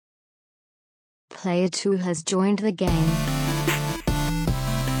Player 2 has joined the game.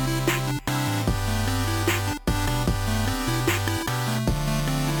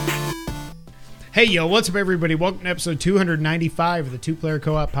 Hey, yo, what's up, everybody? Welcome to episode 295 of the Two Player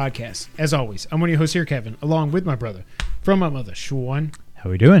Co-op Podcast. As always, I'm one of your hosts here, Kevin, along with my brother from my mother, Sean. How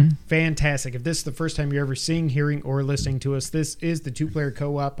we doing? Fantastic. If this is the first time you're ever seeing, hearing, or listening to us, this is the Two Player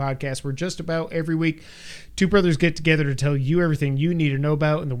Co-op Podcast, where just about every week, two brothers get together to tell you everything you need to know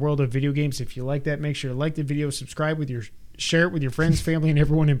about in the world of video games. If you like that, make sure to like the video, subscribe with your, share it with your friends, family, and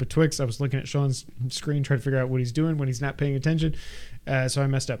everyone in betwixt. I was looking at Sean's screen trying to figure out what he's doing when he's not paying attention, so I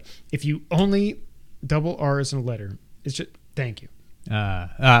messed up. If you only double R is in a letter, it's just thank you.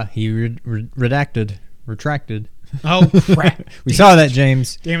 He retracted. Oh, crap. We saw that,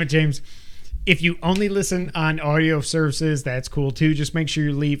 James. Damn it, James. If you only listen on audio services, that's cool too. Just make sure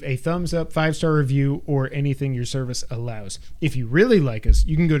you leave a thumbs up, 5-star review, or anything your service allows. If you really like us,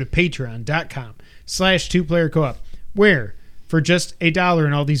 you can go to patreon.com/2playercoop, where for just $1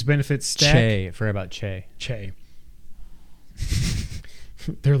 and all these benefits stack. Che. Forgot about Che. Che.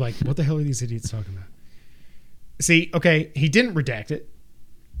 They're like, what the hell are these idiots talking about? See, okay, he didn't redact it.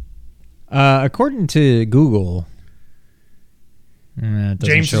 According to Google, it doesn't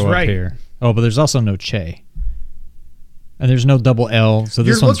James show is up right. here. Oh, but there's also no Che. And there's no double L, so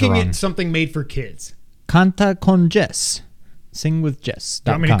this You're one's looking wrong. at something made for kids. Canta con Jess. Sing with Jess.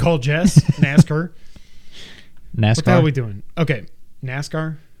 You want me to call Jess and ask her? NASCAR? What the hell are we doing? Okay,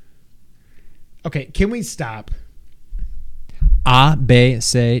 NASCAR? Okay, can we stop? A, B,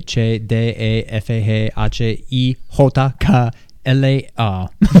 C, C, D, E, F, H, H, I, J, K, L, A, R.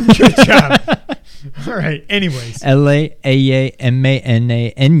 Good job. All right, anyways. L, A, A, M, A, N,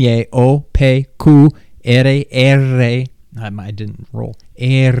 A, N, A, O, P, Q, R, R. I didn't roll.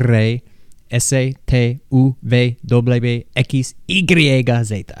 R, S, T, U, V, W, X, Y,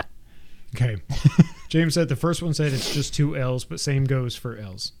 Z. Okay. James said the first one said it's just 2 L's, but same goes for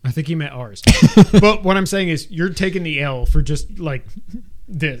L's. I think he meant R's. But what I'm saying is you're taking the L for just like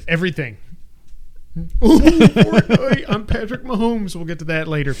this, everything. Ooh, Fortnite, I'm Patrick Mahomes. We'll get to that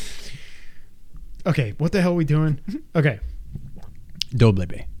later. Okay, what the hell are we doing? Okay.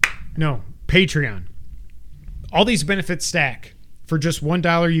 W. No, Patreon. All these benefits stack. For just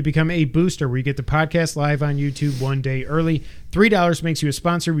 $1, you become a booster where you get the podcast live on YouTube 1 day early. $3 makes you a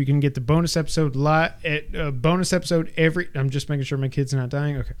sponsor. We can get the bonus episode every. I'm just making sure my kid's not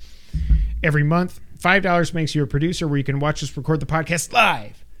dying. Okay. Every month. $5 makes you a producer where you can watch us record the podcast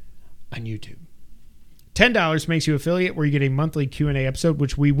live on YouTube. $10 makes you affiliate where you get a monthly Q&A episode,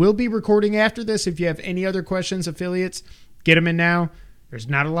 which we will be recording after this. If you have any other questions, affiliates, get them in now. There's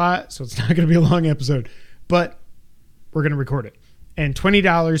not a lot, so it's not going to be a long episode, but we're going to record it. And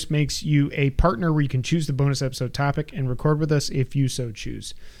 $20 makes you a partner where you can choose the bonus episode topic and record with us if you so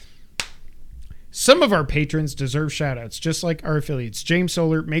choose. Some of our patrons deserve shout-outs, just like our affiliates. James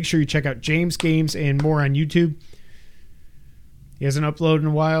Solar, make sure you check out James Games and more on YouTube. He hasn't uploaded in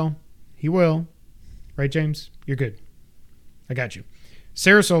a while. He will. Right, James? You're good. I got you.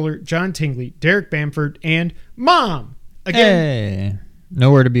 Sarah Solar, John Tingley, Derek Bamford, and Mom! Again. Hey.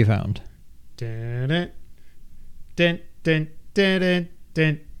 Nowhere to be found. Dun, dun, dun, dun. Dun, dun,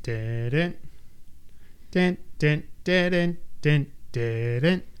 dun, dun, dun, dun, dun,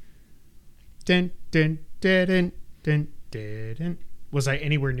 dun, dun, dun, dun, dun, dun, dun. Was I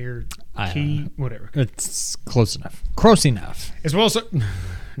anywhere near key? Whatever. It's close enough. Close enough. As well as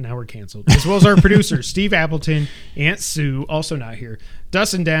now we're canceled. As well as our producers, Steve Appleton, Aunt Sue, also not here,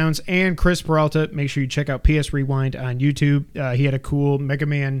 Dustin Downs, and Chris Peralta. Make sure you check out PS Rewind on YouTube. He had a cool Mega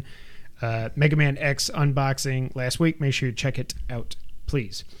Man X unboxing last week. Make sure you check it out,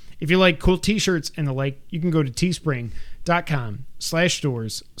 please. If you like cool t-shirts and the like, you can go to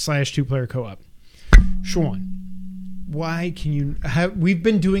teespring.com/stores/2playercoop. Sean, why can you we've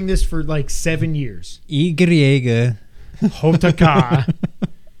been doing this for like 7 years. Y. Hotaka.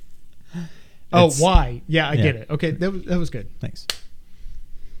 Why? Yeah, I get it. Okay, that was good. Thanks.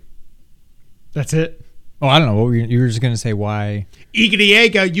 That's it. Oh, I don't know. What you were just going to say why.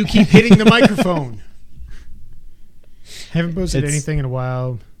 Igriega, you keep hitting the microphone. Haven't posted anything in a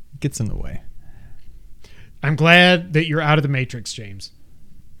while. Gets in the way. I'm glad that you're out of the Matrix, James.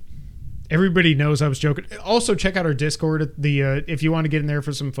 Everybody knows I was joking. Also, check out our Discord. If you want to get in there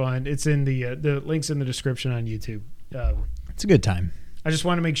for some fun, it's in the links in the description on YouTube. It's a good time. I just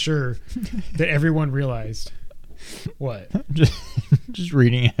want to make sure that everyone realized what. Just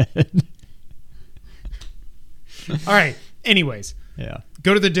reading it. All right. Anyways. Yeah.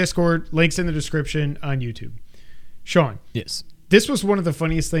 Go to the Discord. Links in the description on YouTube. Sean. Yes. This was one of the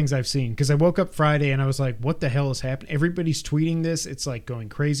funniest things I've seen because I woke up Friday and I was like, what the hell is happening? Everybody's tweeting this. It's like going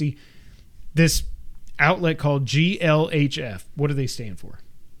crazy. This outlet called GLHF. What do they stand for?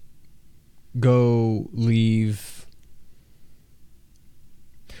 Go leave.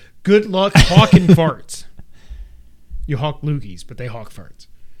 Good luck hawking farts. You hawk loogies, but they hawk farts.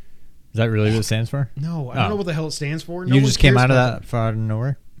 Is that really what it stands for? No, I don't know what the hell it stands for. No You one just came cares out of about that far out of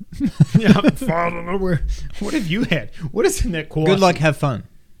nowhere. them. Yeah, far out of nowhere. What have you had? What is in that cool? Good luck, have fun.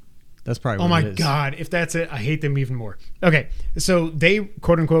 That's probably Oh what my it is. God. If that's it, I hate them even more. Okay. So they,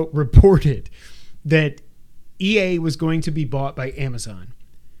 quote unquote, reported that EA was going to be bought by Amazon.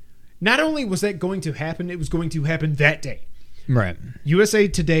 Not only was that going to happen, it was going to happen that day. Right. USA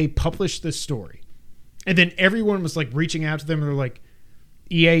Today published this story. And then everyone was like reaching out to them. And they're like,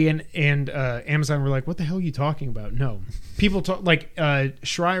 EA and Amazon were like, what the hell are you talking about? No. People talk, like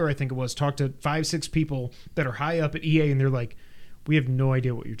Schreier, I think it was, talked to 5-6 people that are high up at EA. And they're like, we have no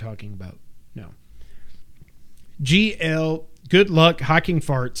idea what you're talking about. No. GL, good luck, hawking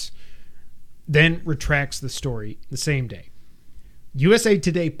farts, then retracts the story the same day. USA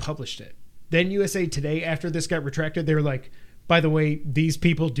Today published it. Then USA Today, after this got retracted, they were like, by the way, these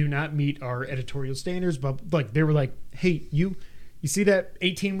people do not meet our editorial standards. But like, they were like, hey, you see that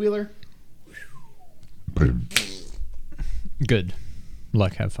 18-wheeler? Good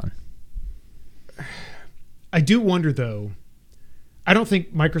luck, have fun. I do wonder, though. I don't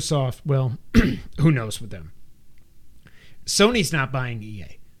think Microsoft, well, who knows with them. Sony's not buying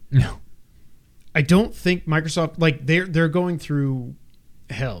EA. No. I don't think Microsoft, like, they're going through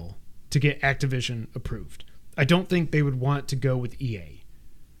hell to get Activision approved. I don't think they would want to go with EA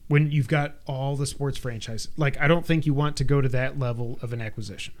when you've got all the sports franchises. Like, I don't think you want to go to that level of an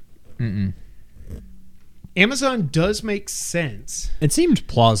acquisition. Mm-mm. Amazon does make sense, It seemed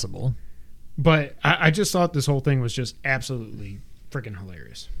plausible. but I just thought this whole thing was just absolutely freaking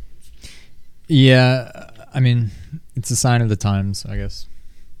hilarious. Yeah, I mean, it's a sign of the times, I guess.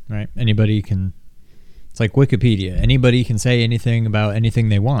 Right? Anybody can. It's like Wikipedia. Anybody can say anything about anything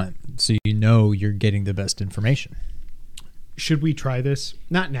they want, so you know you're getting the best information. Should we try this?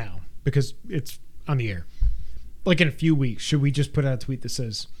 Not now, because it's on the air. Like in a few weeks, should we just put out a tweet that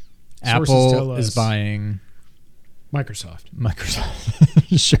says, sources tell Apple us is buying Microsoft.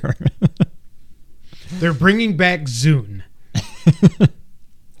 Microsoft. Sure. They're bringing back Zune.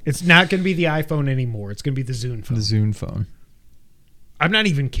 It's not going to be the iPhone anymore. It's going to be the Zune phone. The Zune phone. I'm not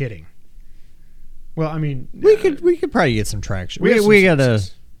even kidding. Well, I mean, We could probably get some traction. have some We gotta.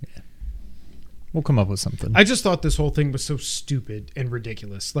 sources. We'll come up with something. I just thought this whole thing was so stupid and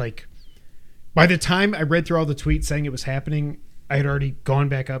ridiculous. Like, by the time I read through all the tweets saying it was happening, I had already gone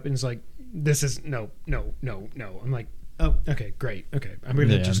back up and was like, this is no. I'm like, oh, okay, great. Okay. I'm going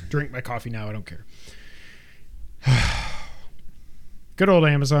to just drink my coffee now. I don't care. Good old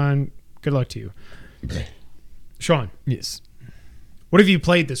Amazon. Good luck to you. Sean, Yes. what have you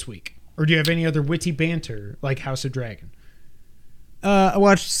played this week? Or do you have any other witty banter like House of Dragon? I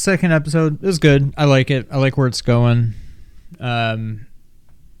watched the second episode. It was good. I like it. I like where it's going. Who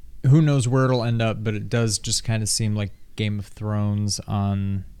knows where it'll end up, but it does just kind of seem like Game of Thrones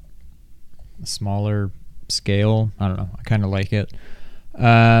on a smaller scale. I don't know. I kind of like it.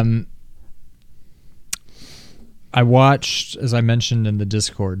 I watched, as I mentioned in the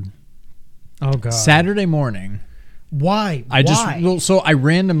Discord, Oh, God. Saturday morning. Why? So I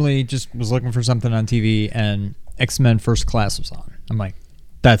randomly just was looking for something on TV, and X-Men First Class was on. I'm like,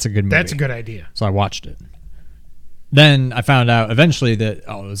 that's a good movie. That's a good idea. So I watched it. Then I found out eventually that, it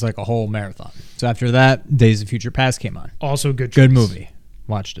was like a whole marathon. So after that, Days of Future Past came on. Also good choice. Good movie.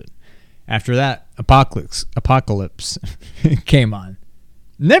 Watched it. After that, Apocalypse came on.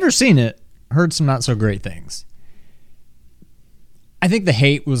 Never seen it. Heard some not so great things. I think the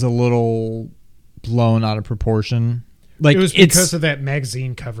hate was a little blown out of proportion. Like, It was because of that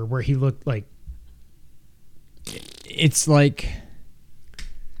magazine cover where he looked like... It's like...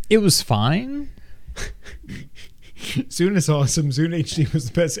 It was fine. Zune is awesome. Zune HD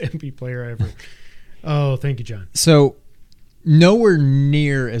was the best MP player ever. Oh, thank you, John. So, nowhere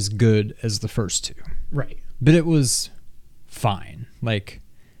near as good as the first two. Right. But it was fine. Like,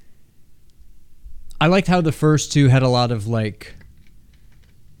 I liked how the first two had a lot of, like,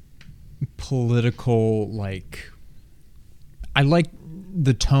 political, like... I liked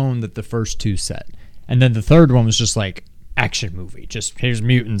the tone that the first two set. And then the third one was just, like, action movie. Just, here's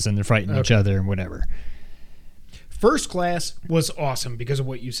mutants and they're fighting each other and whatever. First Class was awesome because of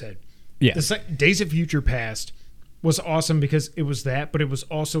what you said. Yeah. Days of Future Past was awesome because it was that, but it was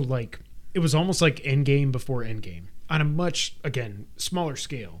also like... It was almost like Endgame before Endgame. On a much, again, smaller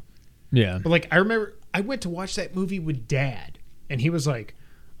scale. Yeah. But, like, I remember I went to watch that movie with Dad, and he was like,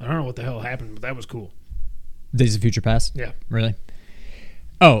 I don't know what the hell happened, but that was cool. Days of Future Past? Yeah. Really?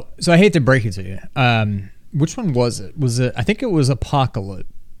 Oh, so I hate to break it to you. Which one was it? I think it was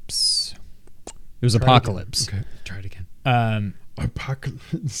Apocalypse. It was Apocalypse. Okay, try it again.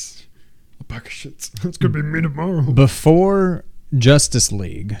 Apocalypse. Apocalypse. It's gonna be me tomorrow. Before Justice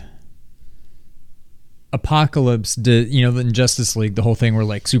League, Apocalypse did, in Justice League, the whole thing where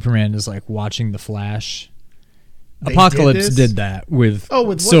like Superman is like watching the Flash. They Apocalypse did did that with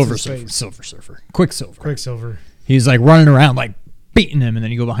Silver Surfer, Quicksilver. Quicksilver. He's like running around like beating him, and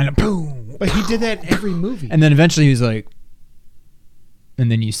then you go behind him, boom. But he did that in every movie. And then eventually he's like,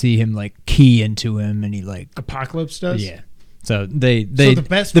 and then you see him like key into him, and he like Apocalypse does. Yeah. So they So the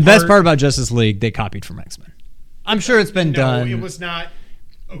best best part- part about Justice League they copied from X-Men. I'm sure it's been done. No, it was not.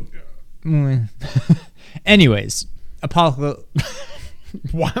 Oh, Anyways, Apocalypse.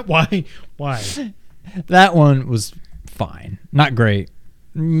 why? That one was fine. Not great.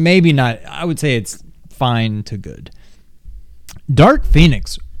 Maybe not. I would say it's fine to good. Dark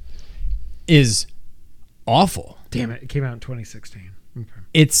Phoenix is awful. Damn it! It came out in 2016. Okay.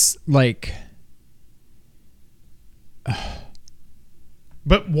 It's like...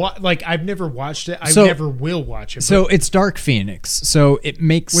 But what? Like, I've never watched it. I So- never will watch it. So it's Dark Phoenix. So it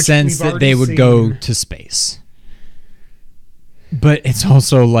makes Which sense we've that they already would go seen. to space. But it's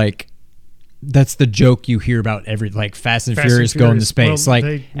also like... That's the joke you hear about every, like, Fast and Furious going to space. Well,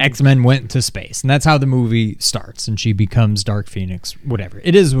 like, X-Men went to space. And that's how the movie starts. And she becomes Dark Phoenix. Whatever.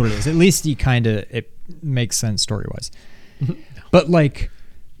 It is what it is. At least you kind of... It makes sense story-wise. But, like,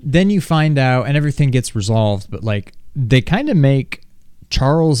 then you find out... And everything gets resolved. But, like, they kind of make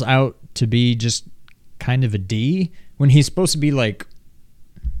Charles out to be just kind of a D. When he's supposed to be, like,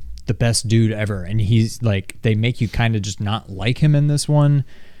 the best dude ever. And he's, like... They make you kind of just not like him in this one.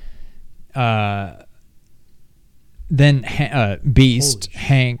 Then Beast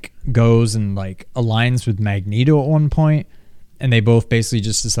Hank goes and like aligns with Magneto at one point, and they both basically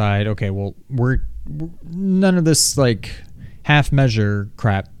just decide, okay, well, we're none of this like half measure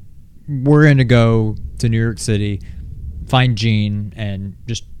crap. We're gonna go to New York City, find Jean, and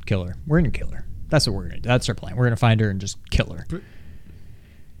just kill her. We're gonna kill her. That's what we're gonna do. That's our plan. We're gonna find her and just kill her.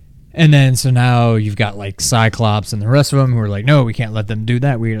 And then, so now you've got, like, Cyclops and the rest of them who are like, no, we can't let them do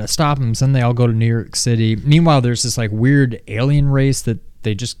that. We gotta stop them. So then they all go to New York City. Meanwhile, there's this, like, weird alien race that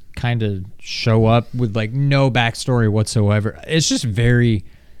they just kind of show up with, like, no backstory whatsoever. It's just very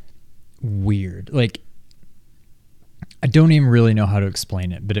weird. Like, I don't even really know how to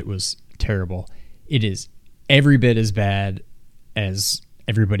explain it, but it was terrible. It is every bit as bad as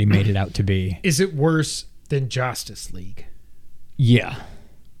everybody made it out to be. Is it worse than Justice League? Yeah.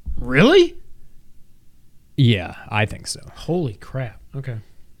 Really? Yeah, I think so. Holy crap. Okay.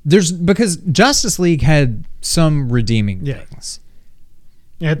 Because Justice League had some redeeming things.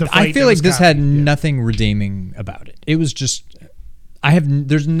 Yeah, the I fight feel that like was this copied, had yeah. nothing redeeming about it. It was just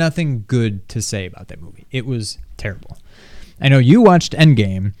there's nothing good to say about that movie. It was terrible. I know you watched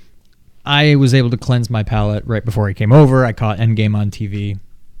Endgame. I was able to cleanse my palate right before I came over. I caught Endgame on TV.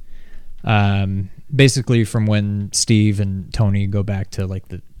 Basically from when Steve and Tony go back to like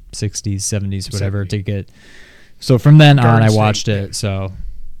the 60s, 70s, whatever, 70. to get. So from then on, Garden I State, watched yeah. it. So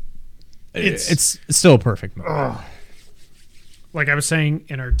it's still a perfect movie. Like I was saying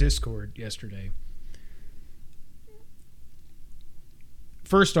in our Discord yesterday.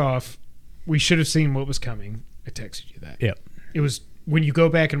 First off, we should have seen what was coming. I texted you that. Yep. It was when you go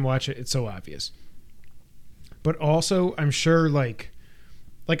back and watch it, it's so obvious. But also, I'm sure like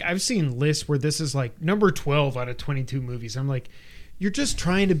I've seen lists where this is like number 12 out of 22 movies. I'm like, you're just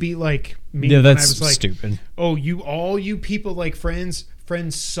trying to be like me. Yeah, when that's I was like, stupid. oh, all you people like Friends.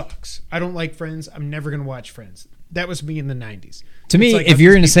 Friends sucks. I don't like Friends. I'm never gonna watch Friends. That was me in the 90s. To me, It's like if what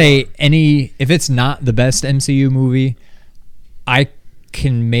you're these going to people say if it's not the best MCU movie, I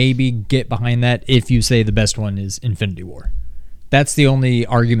can maybe get behind that if you say the best one is Infinity War. That's the only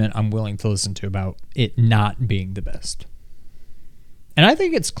argument I'm willing to listen to about it not being the best. And I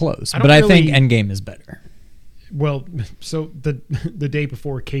think it's close, but I think Endgame is better. Well, so the day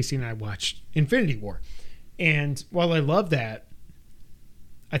before, Casey and I watched Infinity War. And while I love that,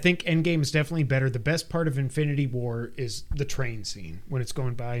 I think Endgame is definitely better. The best part of Infinity War is the train scene when it's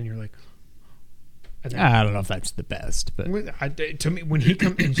going by and you're like... and then- I don't know if that's the best, but to me, when he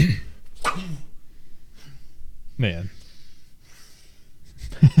comes... man.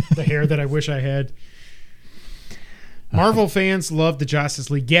 the hair that I wish I had. Marvel fans love the Justice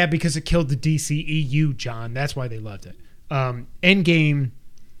League. Yeah, because it killed the DCEU, John. That's why they loved it. Endgame,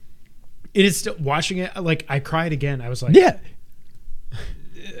 it is still... Watching it, like, I cried again. I was like... Yeah.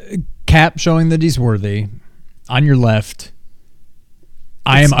 Cap showing that he's worthy. On your left,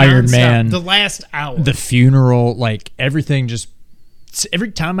 I am It's Iron nonstop. Man. The last hour. The funeral, like everything just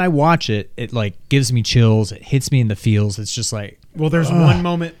every time I watch it, it like gives me chills. It hits me in the feels. It's just like, Well, there's one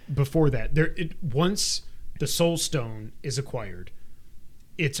moment before that. Once the Soul Stone is acquired,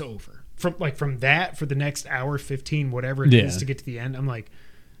 it's over. From that for the next hour 15, whatever it is to get to the end. I'm like,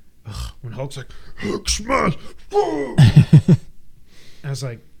 ugh, when Hulk's like, Hulk smash, I was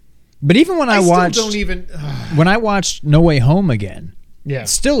like, but even when I watched, still don't even. When I watched No Way Home again, Yeah,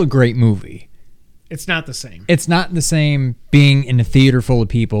 it's still a great movie. it's not the same. It's not the same being in a theater full of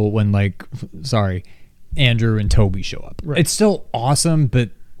people when Andrew and Toby show up. Right. It's still awesome, but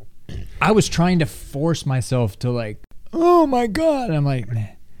I was trying to force myself to like, oh my god! And I'm like, nah,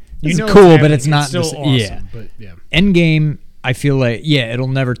 this is it's cool, but happening. it's not still the awesome. Yeah. But yeah, Endgame, I feel like it'll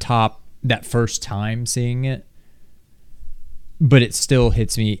never top that first time seeing it, but it still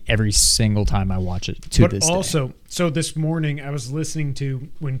hits me every single time I watch it to this day. But also, so this morning I was listening to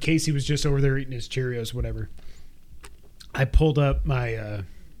when Casey was just over there eating his Cheerios, whatever. I pulled up my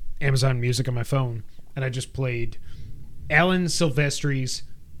Amazon Music on my phone, and I just played Alan Silvestri's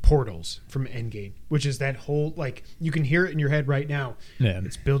Portals from Endgame, which is that whole, like, you can hear it in your head right now. Yeah.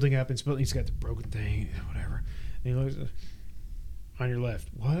 It's building up. It's building. He's got the broken thing, whatever. And he looks on your left.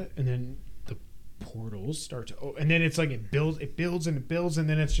 What? And then the portals start to. Oh, and then it's like it builds, and it builds, and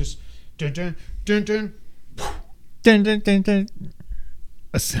then it's just dun dun dun dun. Dun, dun, dun, dun.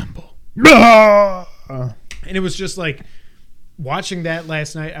 Assemble. And it was just like watching that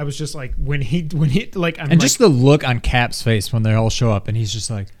last night. I was just like when he like I'm And like, just the look on Cap's face when they all show up, and he's just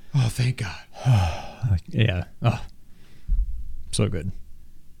like, oh, thank God. yeah, so good.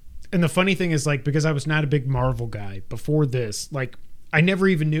 And the funny thing is, like, because I was not a big Marvel guy before this, like, I never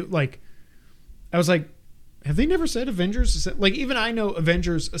even knew, like, I was like, have they never said Avengers? Like, even I know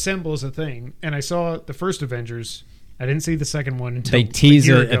Avengers Assemble is a thing, and I saw the first Avengers. I didn't see the second one until They tease a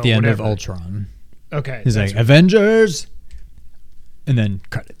year it ago, at the end of whatever. Ultron. Okay. He's that's like, right. Avengers, and then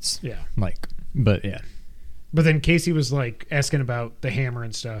credits. Yeah. Like, but yeah. But then Casey was, like, asking about the hammer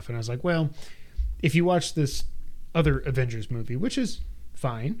and stuff, and I was like, well, if you watch this other Avengers movie, which is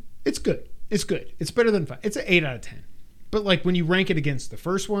fine, it's good. It's good. It's better than 5. It's an 8 out of 10. But, like, when you rank it against the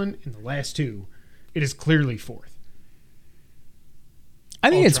first one and the last two, it is clearly fourth. I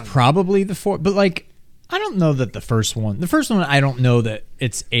think Ultron. it's probably the fourth, but like, I don't know that the first one, I don't know that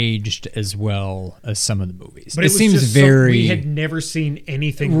it's aged as well as some of the movies. But it was seems just very we had never seen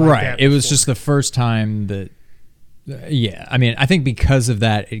anything like right. that It was before. just the first time that, yeah. I mean, I think because of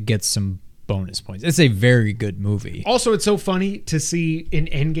that, it gets some bonus points. It's a very good movie. Also, it's so funny to see in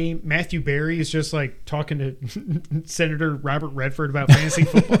Endgame, Matthew Berry is just like talking to Senator Robert Redford about fantasy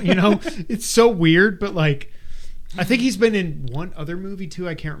football. You know, it's so weird, but like, I think he's been in one other movie too.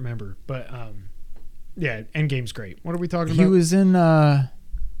 I can't remember, but yeah, Endgame's great. What are we talking He about? was in.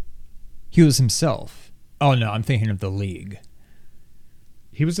 He was himself. Oh no, I'm thinking of The League.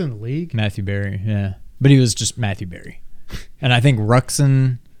 He was in the league. Matthew Berry, yeah, but he was just Matthew Berry, and I think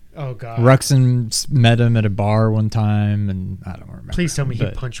Ruxin Oh God! met him at a bar one time, and I don't remember. Please tell me he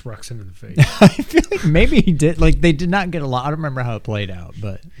but- punched Ruxin in the face. I feel like maybe he did. Like they did not get a lot. I don't remember how it played out,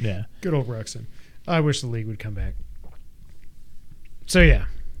 but yeah. Good old Ruxin. I wish the league would come back. So yeah,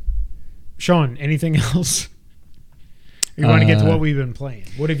 Sean. Anything else? You want to get to what we've been playing?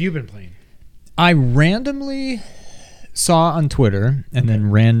 What have you been playing? I randomly saw on Twitter and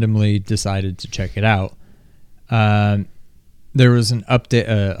then randomly decided to check it out. There was an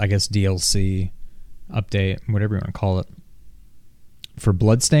update, I guess DLC update, whatever you want to call it, for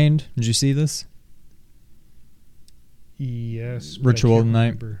Bloodstained. Did you see this? Yes. but I Ritual can't of the Night?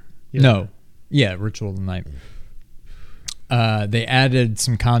 remember. Yeah. No. Yeah, Ritual of the Night. They added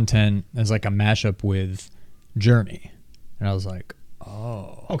some content as like a mashup with Journey. And I was like,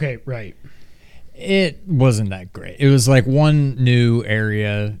 oh. Okay. Right. It wasn't that great. It was like one new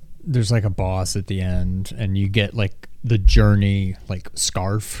area. There's like a boss at the end, and you get like the Journey like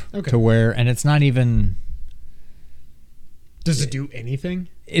scarf Okay. to wear, and it's not even. Does it do anything?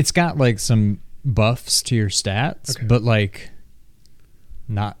 It's got like some buffs to your stats, Okay. but like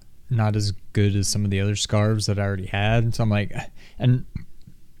not as good as some of the other scarves that I already had. So I'm like, and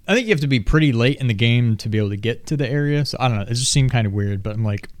I think you have to be pretty late in the game to be able to get to the area. So I don't know. It just seemed kind of weird, but I'm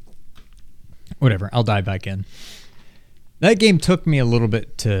like, whatever. I'll dive back in. That game took me a little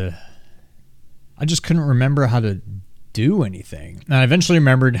bit to. I just couldn't remember how to do anything. And I eventually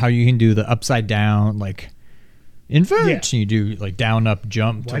remembered how you can do the upside down, like invert. Yeah. And you do like down, up,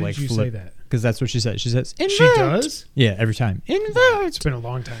 jump Why to like did you flip. say that? Because that's what she said. She says invert. She does. Yeah, every time. Invert. It's been a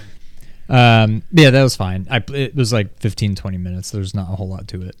long time. Yeah, that was fine. It was like 15, 20 minutes. There's not a whole lot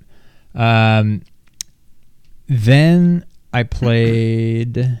to it. Then I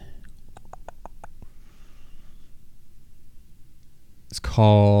played It's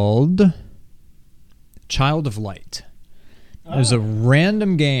called Child of Light. It was a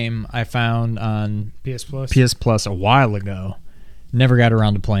random game I found on PS Plus. PS Plus a while ago. Never got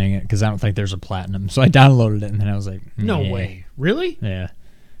around to playing it because I don't think there's a platinum. So I downloaded it and then I was like, No "Meh." way. Really? Yeah,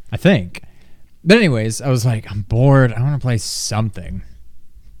 I think. But anyways, I was like, I'm bored. I want to play something.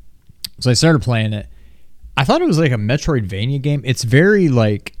 So I started playing it. I thought it was like a Metroidvania game. It's very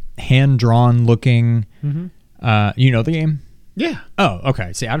like hand-drawn looking. Mm-hmm. You know the game? Yeah. Oh,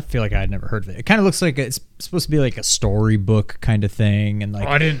 okay. See, I feel like I had never heard of it. It kind of looks like it's supposed to be like a storybook kind of thing, and like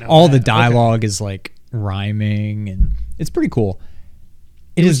I didn't know all the that. dialogue is like rhyming, and it's pretty cool.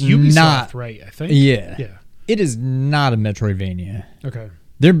 It was Ubisoft, not right? I think. Yeah. Yeah. It is not a Metroidvania. Okay.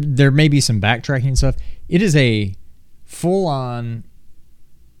 There may be some backtracking and stuff. It is a full-on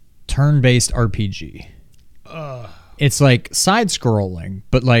turn-based RPG. It's like side-scrolling,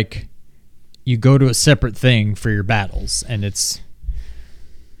 but like you go to a separate thing for your battles, and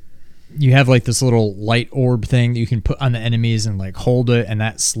you have like this little light orb thing that you can put on the enemies and like hold it, and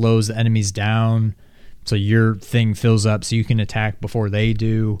that slows the enemies down, so your thing fills up so you can attack before they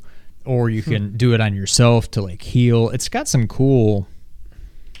do, or you can do it on yourself to like heal. It's got some cool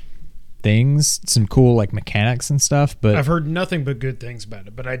things, some cool like mechanics and stuff, but I've heard nothing but good things about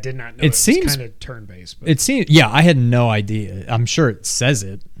it, but I did not know It it seems- was kind of turn-based. But it seems, yeah, I had no idea. I'm sure it says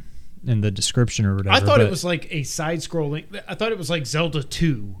it in the description or whatever. I thought but- it was like a side-scrolling. I thought it was like Zelda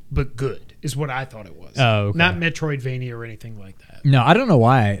 2, but good is what I thought it was. Oh, okay. Not Metroidvania or anything like that. No, I don't know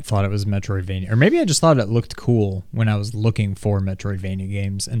why I thought it was Metroidvania. Or maybe I just thought it looked cool when I was looking for Metroidvania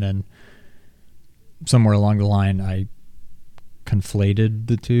games, and then somewhere along the line I conflated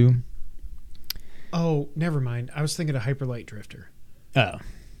the two. Oh, never mind. I was thinking of Hyper Light Drifter. Oh.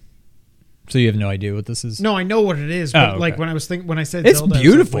 So you have no idea what this is? No, I know what it is, but Oh, like okay. when I said It's Zelda, I was like,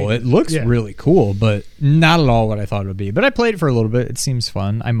 beautiful. wait. It looks Yeah. really cool, but not at all what I thought it would be. But I played it for a little bit. It seems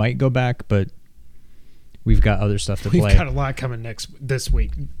fun. I might go back, but we've got other stuff to We've play. got a lot coming this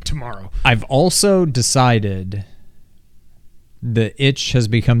week, tomorrow. I've also decided the itch has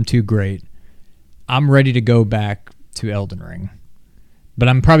become too great. I'm ready to go back to Elden Ring. But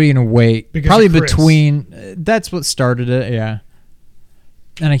I'm probably going to wait. Because probably of Chris. between... that's what started it, yeah.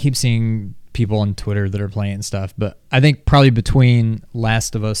 And I keep seeing people on Twitter that are playing stuff. But I think probably between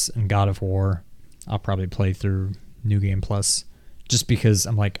Last of Us and God of War, I'll probably play through New Game Plus. Just because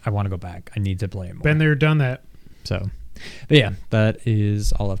I'm like, I want to go back. I need to play it more. Been there, done that. So, but yeah, that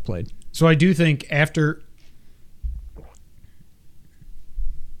is all I've played. So I do think after...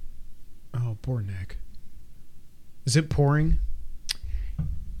 Oh, poor Nick. Is it pouring?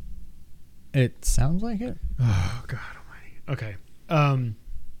 It sounds like it. Oh, God almighty. Okay.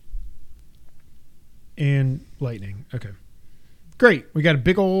 And lightning. Okay. Great. We got a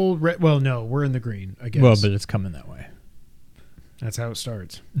big old red... Well, no, we're in the green, I guess. Well, but it's coming that way. That's how it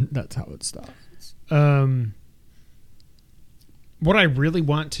starts. That's how it starts. What I really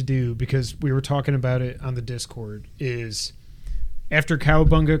want to do, because we were talking about it on the Discord, is after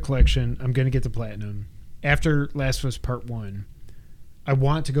Cowabunga Collection, I'm going to get the Platinum. After Last of Us Part 1, I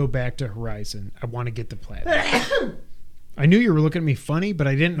want to go back to Horizon. I want to get the Platinum. I knew you were looking at me funny, but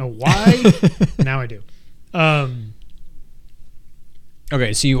I didn't know why. Now I do.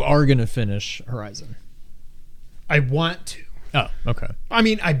 Okay, so you are going to finish Horizon. I want to. Oh, okay. I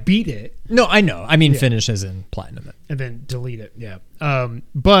mean, I beat it No, I know. I mean, Yeah. finish as in platinum it. and then delete it. Yeah.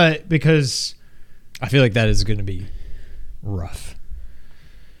 But because... I feel like that is going to be rough.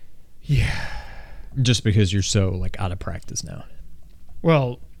 Yeah. Just because you're so like out of practice now.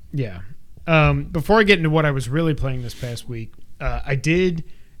 Well, yeah. Before I get into what I was really playing this past week, I did,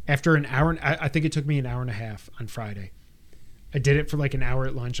 after an hour, I think it took me an hour and a half on Friday. I did it for like an hour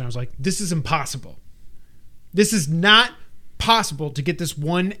at lunch, and I was like, this is impossible. This is not possible to get this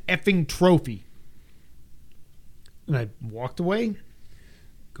one effing trophy. And I walked away,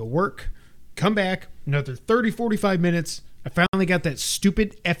 go work, come back, another 30, 45 minutes. I finally got that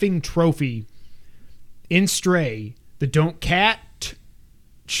stupid effing trophy in Stray, the Don't Catch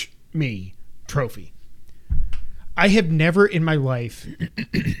Me trophy. I have never in my life...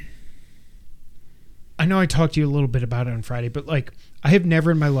 I know I talked to you a little bit about it on Friday, but like, I have never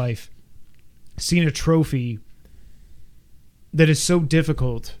in my life seen a trophy that is so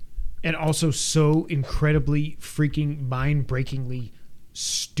difficult and also so incredibly freaking mind-breakingly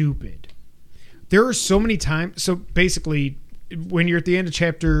stupid. There are so many times. So basically, when you're at the end of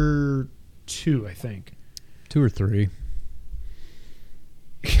chapter 2, I think, 2 or 3.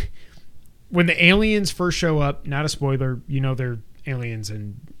 when the aliens first show up, not a spoiler, you know they're aliens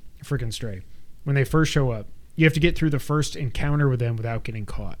in freaking Stray. When they first show up, you have to get through the first encounter with them without getting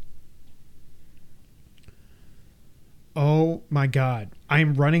caught. Oh my God. I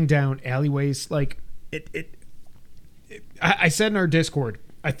am running down alleyways like I said in our Discord,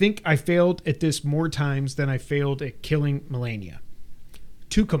 I think I failed at this more times than I failed at killing Melania.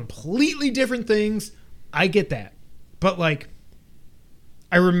 Two completely different things. I get that. But like,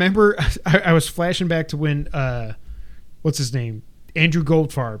 I remember I was flashing back to when, what's his name? Andrew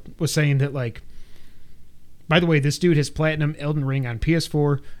Goldfarb was saying that like, by the way, this dude has platinum Elden Ring on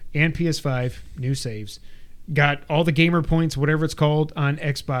PS4 and PS5, new saves. Got all the gamer points, whatever it's called, on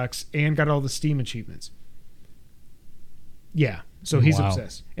Xbox, and got all the Steam achievements. Yeah, so he's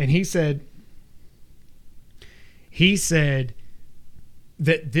obsessed. And he said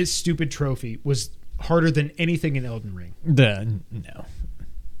that this stupid trophy was harder than anything in Elden Ring. No.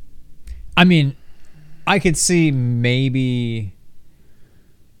 I mean, I could see maybe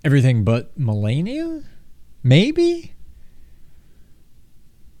everything but Melania? Maybe?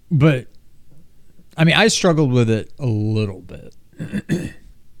 But, I mean, I struggled with it a little bit.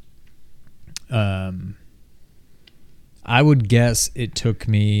 I would guess it took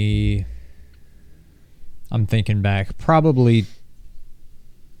me, I'm thinking back, probably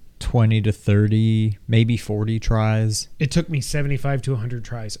 20 to 30, maybe 40 tries. It took me 75 to 100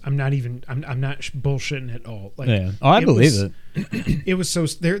 tries. I'm not bullshitting at all. Like, yeah. Oh, I believe it. It was so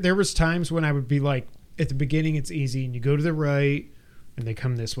there was times when I would be like, at the beginning it's easy and you go to the right and they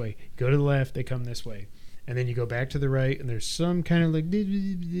come this way. Go to the left, they come this way. And then you go back to the right and there's some kind of like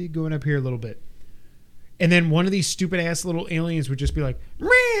going up here a little bit. And then one of these stupid ass little aliens would just be like,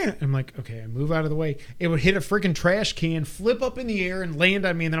 meh! I'm like, okay, I move out of the way. It would hit a freaking trash can, flip up in the air and land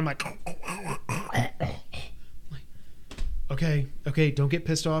on me. And then I'm like, okay, don't get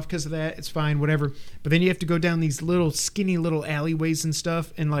pissed off because of that. It's fine, whatever. But then you have to go down these little skinny little alleyways and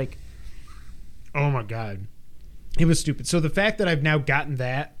stuff. And like, oh my God, it was stupid. So the fact that I've now gotten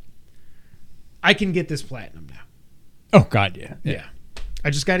that, I can get this platinum now. Oh God, yeah. Yeah. I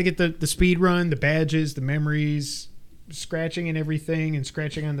just got to get the speed run, the badges, the memories, scratching and everything, and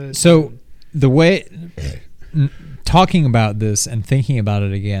scratching on the... So the way... talking about this and thinking about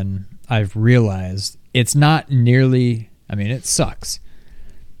it again, I've realized it's not nearly... I mean, it sucks.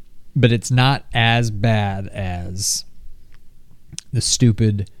 But it's not as bad as the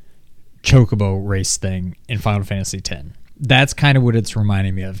stupid Chocobo race thing in Final Fantasy X. That's kind of what it's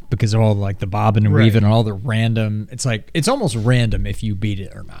reminding me of because of all like the bobbing and weaving and all the random. It's like it's almost random if you beat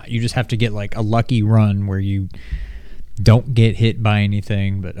it or not. You just have to get like a lucky run where you don't get hit by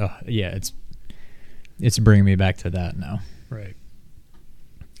anything. But yeah, it's bringing me back to that now. Right.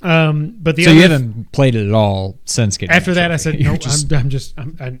 But the so you haven't played it at all since getting after that. I said no.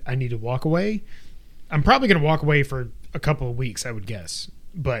 I need to walk away. I'm probably going to walk away for a couple of weeks, I would guess.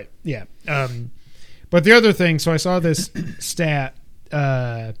 But yeah. But the other thing, so I saw this stat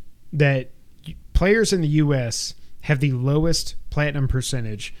that players in the U.S. have the lowest platinum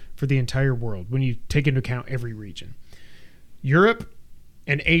percentage for the entire world when you take into account every region. Europe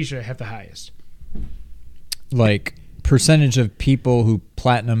and Asia have the highest. Like percentage of people who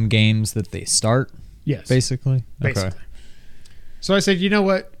platinum games that they start? Yes. Basically? Okay. So I said, you know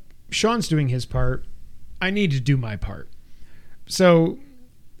what? Sean's doing his part. I need to do my part. So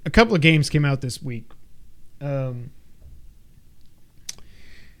a couple of games came out this week. I'm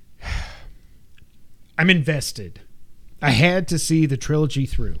invested. I had to see the trilogy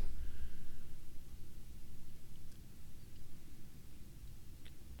through.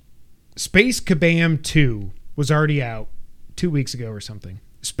 Space Kabam 2 was already out 2 weeks ago or something.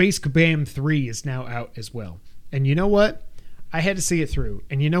 Space Kabam 3 is now out as well. And you know what? I had to see it through.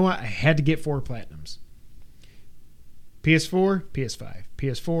 And you know what? I had to get 4 platinums. PS4, PS5.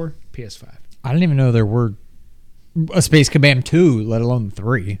 PS4, PS5. I didn't even know there were a Space Kabam 2, let alone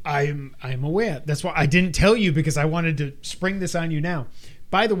 3. I'm aware. That's why I didn't tell you because I wanted to spring this on you now.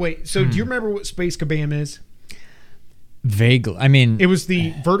 By the way, so do you remember what Space Kabam is? Vaguely. I mean... It was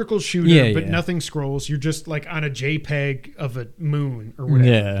the vertical shooter, but yeah. Nothing scrolls. You're just like on a JPEG of a moon or whatever.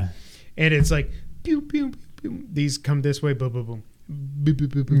 Yeah. And it's like, pew, pew, pew, pew. These come this way, boom, boom, boom. Boom, boom,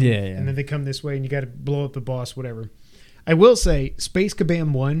 boom, boom. Yeah. And then they come this way and you got to blow up the boss, whatever. I will say, Space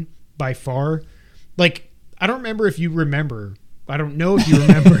Kabam 1, by far, like... I don't remember if you remember. I don't know if you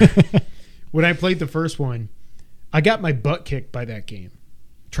remember. When I played the first one, I got my butt kicked by that game.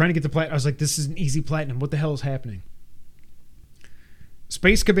 Trying to get the platinum. I was like, this is an easy platinum. What the hell is happening?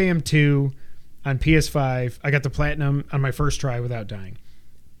 Space Kabam 2 on PS5. I got the platinum on my first try without dying.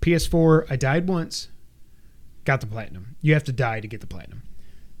 PS4, I died once. Got the platinum. You have to die to get the platinum.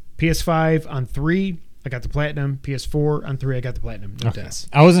 PS5 on 3. I got the platinum. PS4 on 3, I got the platinum. No deaths.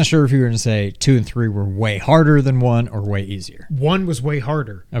 I wasn't sure if you were going to say 2 and 3 were way harder than 1 or way easier. 1 was way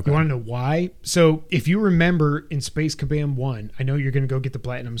harder. Okay. You want to know why? So if you remember in Space Kabam 1, I know you're going to go get the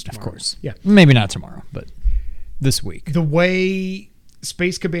platinums tomorrow. Of course. Yeah. Maybe not tomorrow, but this week. The way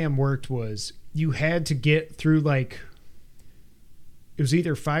Space Kabam worked was you had to get through like, it was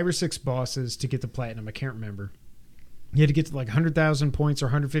either 5 or 6 bosses to get the platinum. I can't remember. You had to get to like 100,000 points or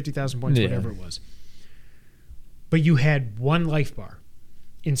 150,000 points, whatever it was. But you had 1 life bar.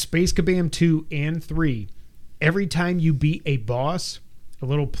 In Space Kabam 2 and 3, every time you beat a boss, a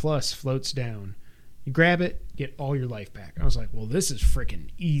little plus floats down. You grab it, get all your life back. I was like, well, this is freaking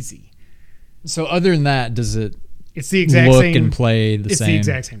easy. So other than that, does it It's the exact look same. and play the It's same? the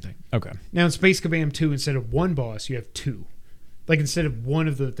exact same thing. Okay. Now in Space Kabam 2, instead of 1 boss, you have 2. Like instead of one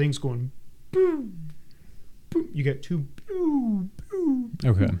of the things going boom, boom, you get 2 boom, boom.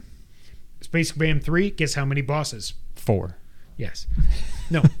 Okay. Space Kabam 3, guess how many bosses? 4. Yes.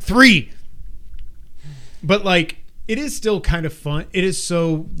 No, 3. But like, it is still kind of fun. It is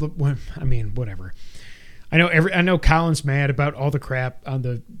so. I mean, whatever. I know Colin's mad about all the crap on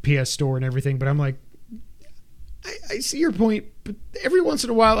the PS Store and everything, but I'm like, I see your point. But every once in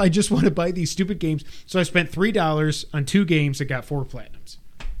a while, I just want to buy these stupid games. So I spent $3 on 2 games that got 4 platinums.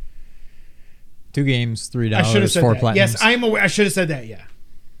 2 games, $3, I should have said 4 that. platinums. Yes, I'm aware. I should have said that. Yeah.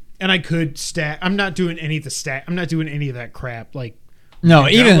 And I could stack. I'm not doing any of the stack. I'm not doing any of that crap. Like, No,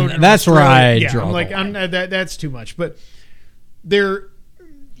 download even and that's where destroy I it. Yeah, draw. I'm like, the line. that's too much. But there,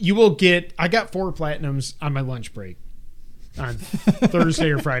 you will get. I got 4 platinums on my lunch break on Thursday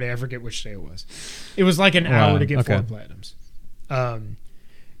or Friday. I forget which day it was. It was like an hour to get 4 platinums. And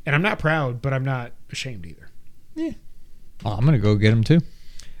I'm not proud, but I'm not ashamed either. Yeah. Oh, I'm gonna go get them too.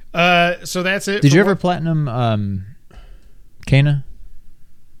 So that's it. Did you ever platinum Kana?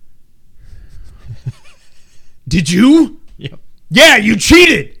 Did you? Yep. Yeah, you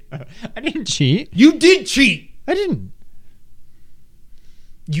cheated. I didn't cheat. You did cheat. I didn't.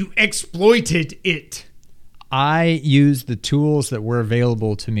 You exploited it. I used the tools that were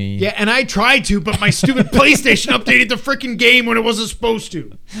available to me. Yeah, and I tried to, but my stupid PlayStation updated the freaking game when it wasn't supposed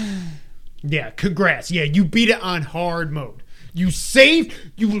to. Yeah, congrats. Yeah, you beat it on hard mode. You saved,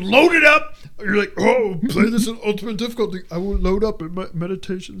 you loaded up. You're like, oh, play this in ultimate difficulty. I will load up in my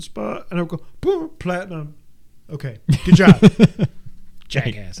meditation spot. And I'll go, boom, platinum. Okay, good job.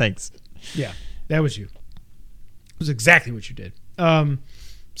 Jackass. Thanks. Yeah, that was you. It was exactly what you did.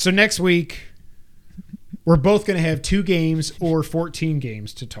 So next week, we're both going to have 2 games or 14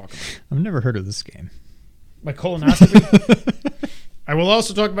 games to talk about. I've never heard of this game. My colonoscopy. I will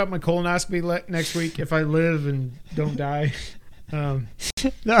also talk about my colonoscopy next week if I live and don't die.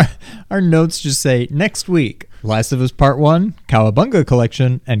 Our notes just say, next week, Last of Us Part 1, Cowabunga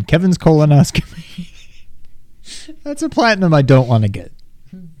Collection, and Kevin's colonoscopy. That's a platinum I don't want to get.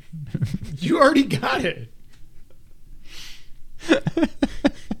 You already got it.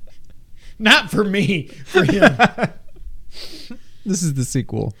 Not for me, for him. This is the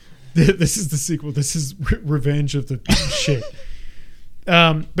sequel. This is the sequel. This is revenge of the shit.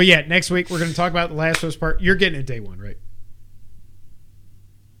 But yeah, next week we're going to talk about the Last of Us part. You're getting it day 1, right?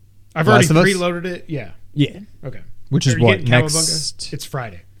 I've already Last of Us? preloaded it. Yeah. Yeah. Okay. Which is Are you what, getting next? Cowabunga? It's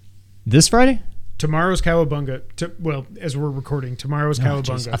Friday. This Friday? Tomorrow's Cowabunga. Well, as we're recording, tomorrow's Oh, Cowabunga.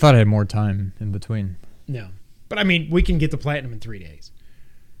 geez. I thought I had more time in between. No. But I mean, we can get the platinum in 3 days.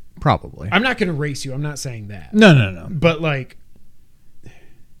 Probably. I'm not going to race you. I'm not saying that. No. But like,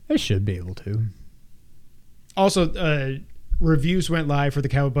 I should be able to. also, reviews went live for the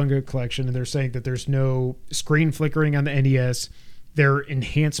Cowabunga collection, and they're saying that there's no screen flickering on the NES. There are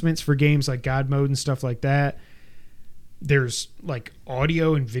enhancements for games like God Mode and stuff like that. There's like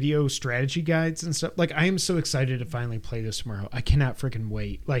audio and video strategy guides and stuff. Like, I am so excited to finally play this tomorrow. I cannot freaking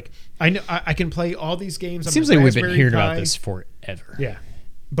wait. Like, I know I can play all these games. It seems like we've been hearing about this forever. Yeah,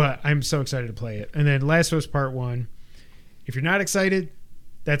 but I'm so excited to play it. And then Last of Us Part 1. If you're not excited,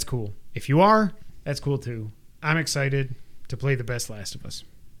 that's cool. If you are, that's cool too. I'm excited to play the best Last of Us.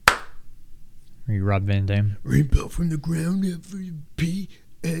 Are you Rob Van Dam? Rebuilt from the ground up for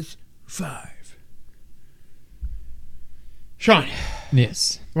PS5. Sean,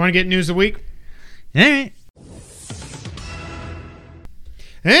 Yes. you want to get news of the week? All right.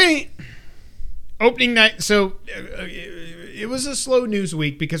 Hey, opening night. So it was a slow news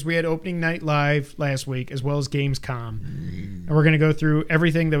week because we had opening night live last week as well as Gamescom. And we're going to go through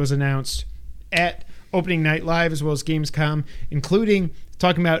everything that was announced at opening night live as well as Gamescom, including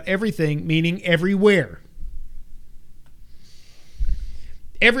talking about everything, meaning everywhere.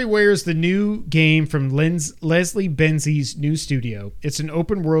 Everywhere is the new game from Leslie Benzies' new studio. It's an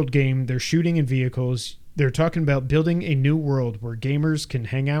open world game. They're shooting in vehicles. They're talking about building a new world where gamers can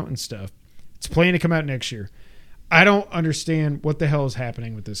hang out and stuff. It's planning to come out next year. I don't understand what the hell is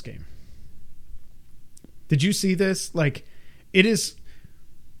happening with this game. Did you see this? Like, it's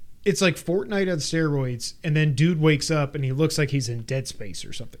like Fortnite on steroids, and then dude wakes up and he looks like he's in Dead Space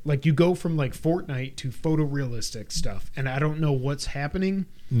or something. Like, you go from like Fortnite to photorealistic stuff, and I don't know what's happening.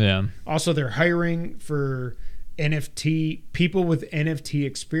 Yeah. Also, they're hiring for NFT people with NFT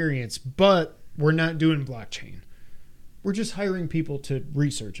experience, but we're not doing blockchain. We're just hiring people to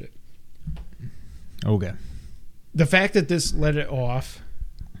research it. Okay. The fact that this let it off,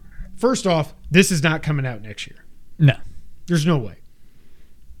 first off, this is not coming out next year. No. There's no way.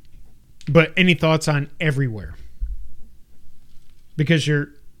 But any thoughts on Everywhere? Because you're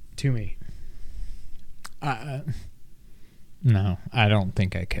to me. No, I don't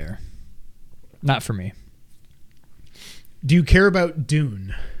think I care. Not for me. Do you care about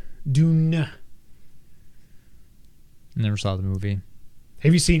Dune? Dune. Never saw the movie.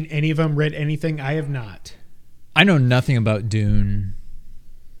 Have you seen any of them? Read anything? I have not. I know nothing about Dune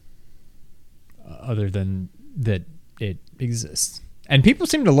other than that it exists. And people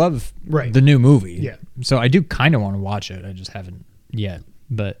seem to love the new movie. Yeah. So I do kind of want to watch it. I just haven't yet.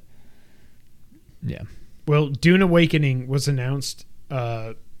 But, yeah. Well, Dune Awakening was announced.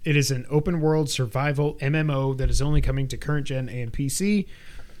 It is an open-world survival MMO that is only coming to current-gen and PC.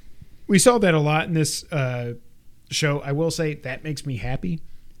 We saw that a lot in this show. I will say that makes me happy.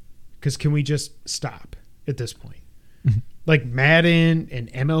 Because can we just stop at this point? Like Madden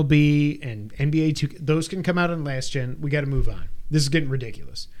and MLB and NBA 2K, those can come out on last gen. We got to move on. This is getting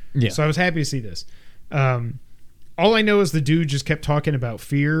ridiculous. Yeah. So I was happy to see this. All I know is the dude just kept talking about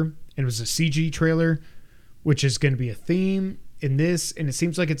fear, and it was a CG trailer, which is going to be a theme in this, and it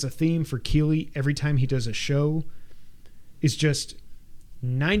seems like it's a theme for Keeley every time he does a show. It's just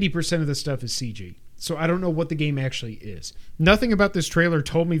 90% of the stuff is CG. So I don't know what the game actually is. Nothing about this trailer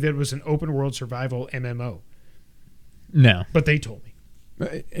told me that it was an open world survival MMO. No. But they told me.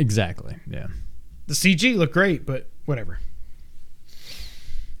 Exactly, yeah. The CG looked great, but whatever.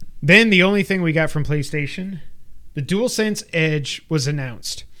 Then the only thing we got from PlayStation, the DualSense Edge was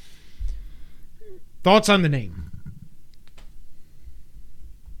announced. Thoughts on the name?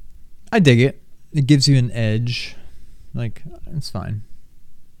 I dig it. It gives you an edge. Like, it's fine.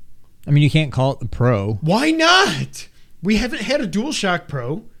 I mean, you can't call it the Pro. Why not? We haven't had a DualShock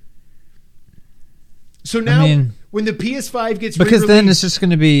Pro. So now, when the PS5 gets because then it's just going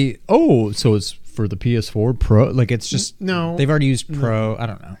to be, so it's for the PS4 Pro. Like, it's just, no, they've already used Pro. I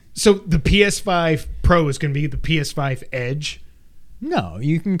don't know. So the PS5 Pro is going to be the PS5 Edge? No,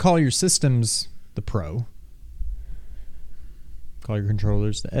 you can call your systems the Pro. Call your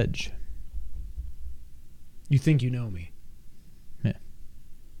controllers the Edge. You think you know me? Yeah.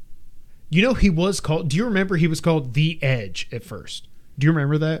 You know, he was called, do you remember he was called the Edge at first? Do you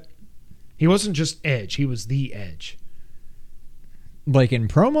remember that? He wasn't just Edge, he was the Edge. Like in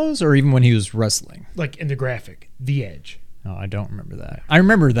promos or even when he was wrestling? Like in the graphic, the Edge. Oh, I don't remember that. I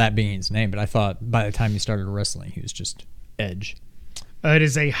remember that being his name, but I thought by the time he started wrestling, he was just Edge. It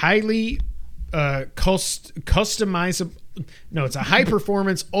is a highly customizable... No, it's a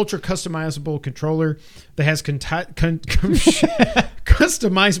high-performance, ultra-customizable controller that has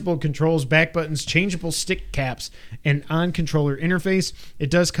customizable controls, back buttons, changeable stick caps, and on-controller interface. It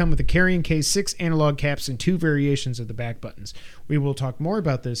does come with a carrying case, 6 analog caps, and 2 variations of the back buttons. We will talk more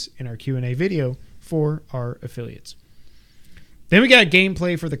about this in our Q&A video for our affiliates. Then we got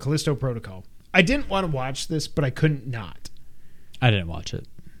gameplay for the Callisto Protocol. I didn't want to watch this, but I couldn't not. I didn't watch it.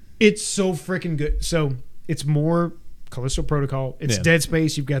 It's so freaking good. So it's more Callisto Protocol. It's Dead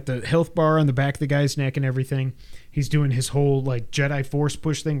Space. You've got the health bar on the back of the guy's neck and everything. He's doing his whole like Jedi Force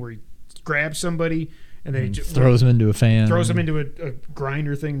push thing where he grabs somebody and then he just throws him into a fan. Throws him into a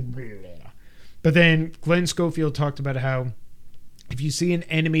grinder thing. But then Glenn Schofield talked about how if you see an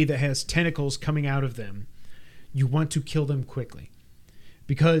enemy that has tentacles coming out of them, you want to kill them quickly.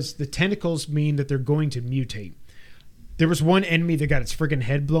 Because the tentacles mean that they're going to mutate. There was one enemy that got its friggin'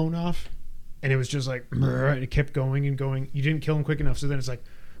 head blown off, and it was just like, and it kept going and going. You didn't kill him quick enough, so then it's like,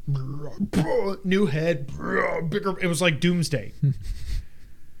 new head, bigger. It was like Doomsday.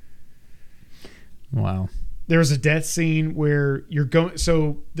 Wow. There was a death scene where you're going.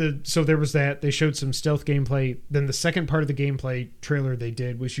 So there was that. They showed some stealth gameplay. Then the second part of the gameplay trailer they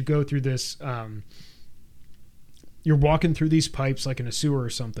did was you go through this. You're walking through these pipes like in a sewer or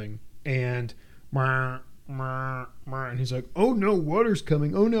something, and he's like, oh no, water's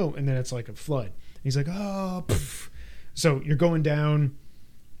coming, oh no, and then it's like a flood. And he's like, oh, poof. So you're going down,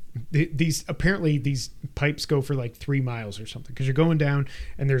 these pipes go for like 3 miles or something, because you're going down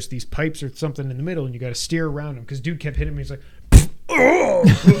and there's these pipes or something in the middle and you got to steer around them, because dude kept hitting me. He's like, oh!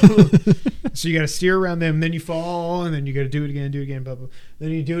 So you got to steer around them, and then you fall, and then you got to do it again, blah, blah.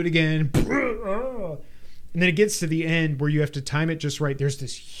 Then you do it again, and then it gets to the end where you have to time it just right. There's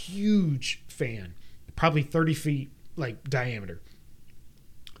this huge fan, probably 30 feet like diameter,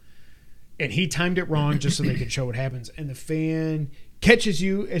 and he timed it wrong just so they could show what happens, and the fan catches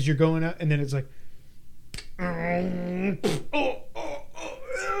you as you're going up, and then it's like,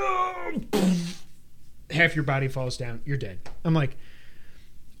 half your body falls down, you're dead. I'm like,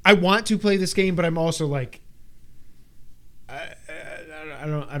 I want to play this game, but I'm also like, I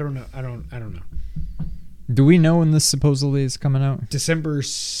don't know. Do we know when this supposedly is coming out? December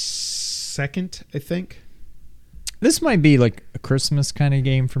 2nd, I think. This might be like a Christmas kind of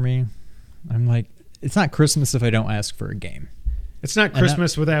game for me. I'm like, it's not Christmas if I don't ask for a game. It's not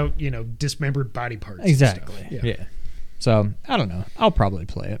Christmas without, dismembered body parts. Exactly. And stuff. Yeah. So, I don't know. I'll probably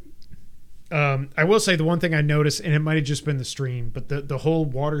play it. I will say the one thing I noticed, and it might have just been the stream, but the whole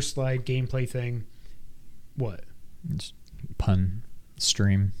water slide gameplay thing. What? It's pun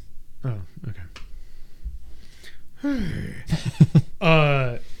stream. Oh, okay.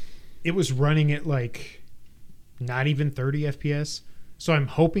 It was running at like not even 30 FPS. So I'm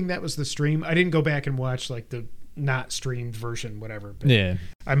hoping that was the stream. I didn't go back and watch like the not streamed version, whatever. But yeah.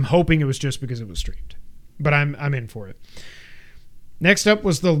 I'm hoping it was just because it was streamed. But I'm in for it. Next up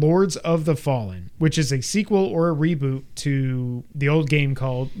was The Lords of the Fallen, which is a sequel or a reboot to the old game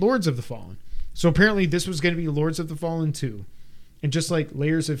called Lords of the Fallen. So apparently this was going to be Lords of the Fallen 2. And just like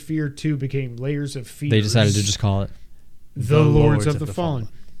Layers of Fear 2 became Layers of Fear, they decided to just call it The Lords of the Fallen.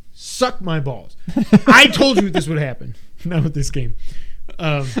 Suck my balls. I told you this would happen. Not with this game.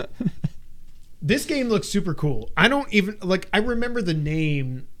 This game looks super cool. I don't even I remember the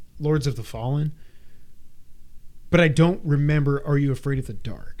name Lords of the Fallen, but I don't remember Are You Afraid of the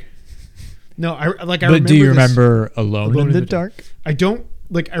Dark? No, I remember. But do you remember Alone in the Dark? I don't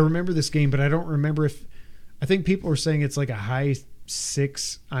I remember this game, but I don't remember if I think people were saying it's like a high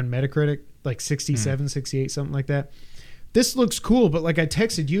 6 on Metacritic, like 67, 68, something like that. This looks cool, but I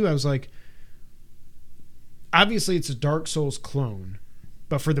texted you, I was like, obviously it's a Dark Souls clone,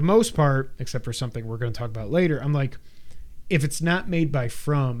 but for the most part, except for something we're going to talk about later, I'm like, if it's not made by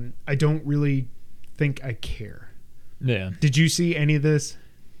From, I don't really think I care. Yeah. Did you see any of this?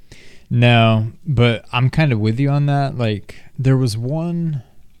 No, but I'm kind of with you on that. There was one,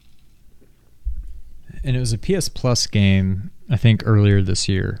 and it was a PS Plus game, I think earlier this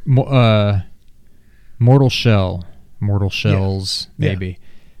year. Mortal Shells, maybe. Yeah.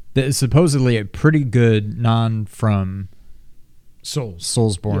 That is supposedly a pretty good non-From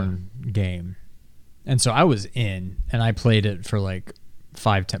Soulsborne game. And so I was in, and I played it for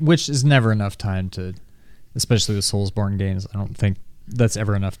 5-10, which is never enough time to, especially with Soulsborne games. I don't think that's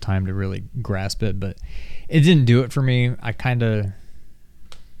ever enough time to really grasp it, but it didn't do it for me. I don't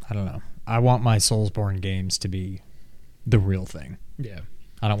know. I want my Soulsborne games to be the real thing. Yeah.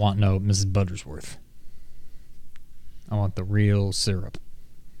 I don't want no Mrs. Buttersworth. I want the real syrup.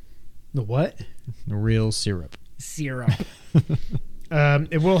 The what? The real syrup. Syrup.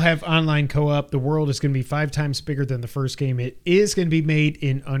 It will have online co-op. The world is going to be 5 times bigger than the first game. It is going to be made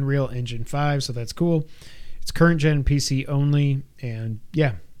in Unreal Engine 5, so that's cool. It's current gen PC only, and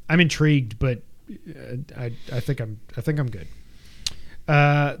yeah, I'm intrigued, but I think I'm good.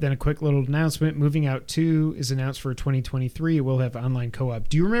 Then a quick little announcement: Moving Out 2 is announced for 2023. It will have online co-op.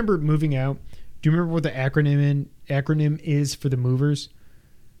 Do you remember Moving Out? Do you remember what the acronym is for the movers?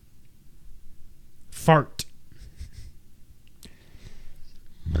 Fart.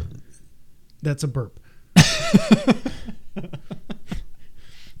 That's a burp.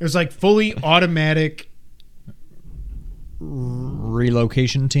 There's fully automatic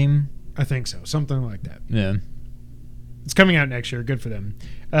relocation team. I think so. Something like that. Yeah. It's coming out next year. Good for them.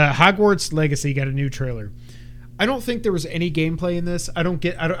 Hogwarts Legacy got a new trailer. I don't think there was any gameplay in this. I don't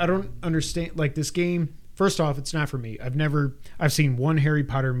understand this game. First off, it's not for me. I've seen one Harry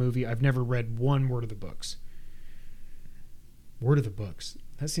Potter movie. I've never read one word of the books. Word of the books.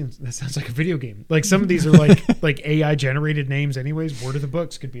 That sounds like a video game. Some of these are like AI generated names anyways. Word of the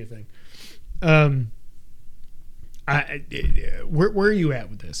books could be a thing. Where are you at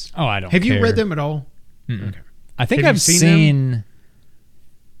with this? Oh, I don't Have care. you read them at all? Mm-mm. Okay. I think Have you I've seen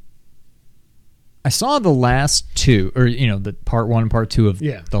I saw the last two, or the part 1 and part 2 of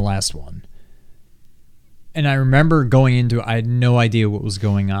the last one. And I remember going into it, I had no idea what was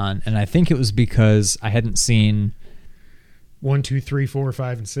going on. And I think it was because I hadn't seen 1, 2, 3, 4,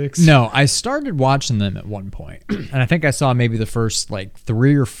 5, and 6. No, I started watching them at one point, and I think I saw maybe the first like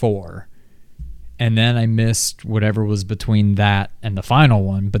 3 or 4, and then I missed whatever was between that and the final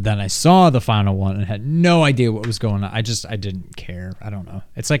one. But then I saw the final one and had no idea what was going on. I didn't care. I don't know.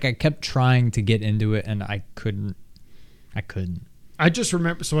 It's like I kept trying to get into it, and I couldn't. I just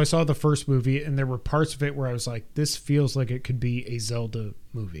remember, so I saw the first movie, and there were parts of it where I was like, this feels like it could be a Zelda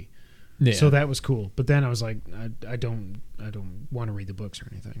movie. Yeah. So that was cool. But then I was like, I don't want to read the books or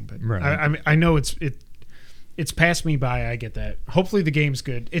anything. But Right. I know it's passed me by. I get that. Hopefully the game's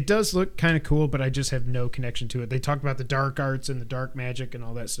good. It does look kind of cool, but I just have no connection to it. They talk about the dark arts and the dark magic and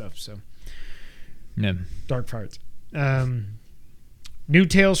all that stuff. So Yeah. dark farts. New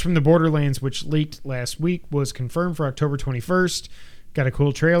Tales from the Borderlands, which leaked last week, was confirmed for October 21st. Got a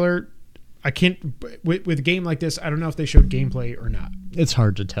cool trailer. I can't with a game like this. I don't know if they showed gameplay or not. It's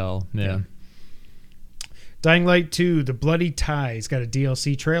hard to tell. Yeah. Dying Light 2: The Bloody Ties got a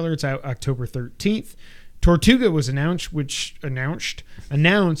DLC trailer. It's out October 13th. Tortuga was announced, which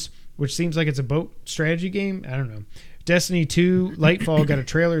seems like it's a boat strategy game. I don't know. Destiny 2 Lightfall got a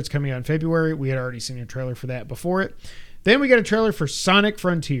trailer. It's coming out in February. We had already seen a trailer for that before it. Then we got a trailer for Sonic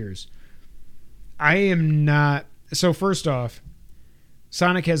Frontiers. I am not. So first off,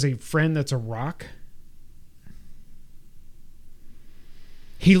 Sonic has a friend that's a rock.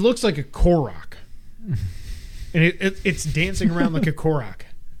 He looks like a Korok. And it's dancing around like a Korok.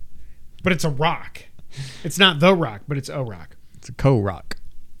 But it's a rock. It's not the rock, but it's a rock. It's a co-rock.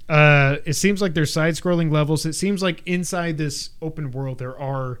 It seems like there's side-scrolling levels. It seems like inside this open world there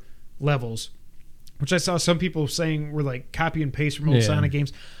are levels, which I saw some people saying were like copy and paste from old Sonic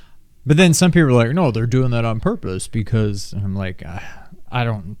games. But then some people are like, no, they're doing that on purpose because I'm like, I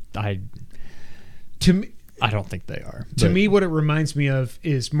don't think they are. To me, what it reminds me of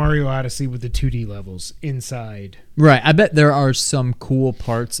is Mario Odyssey with the 2D levels inside. Right. I bet there are some cool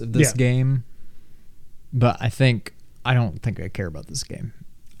parts of this game, but I don't think I care about this game.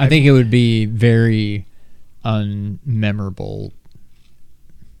 I think it would be very unmemorable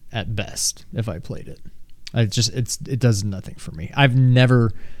at best if I played it. It does nothing for me.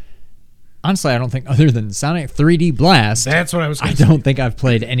 Honestly, I don't think other than Sonic 3D Blast. That's what I was I don't think I've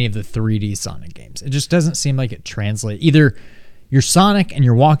played any of the 3D Sonic games. It just doesn't seem like it translates. Either you're Sonic and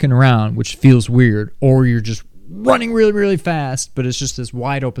you're walking around, which feels weird, or you're just running really, really fast, but it's just this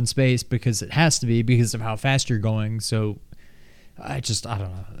wide open space because it has to be because of how fast you're going. So I don't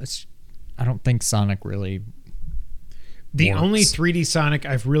know. I don't think Sonic really The works. only 3D Sonic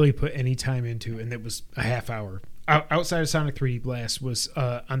I've really put any time into, and it was a half hour, outside of Sonic 3D Blast, was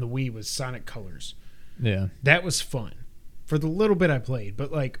on the Wii, was Sonic Colors. Yeah. That was fun for the little bit I played,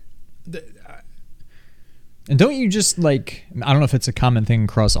 but like... And don't you just like, I don't know if it's a common thing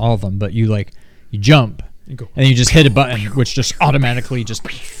across all of them, but you jump you go, and you just hit a button which just automatically just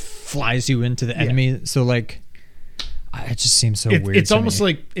flies you into the enemy. So like, it just seems so weird. It's to almost me.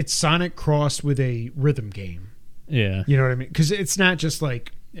 like it's Sonic crossed with a rhythm game. Yeah. You know what I mean? Because it's not just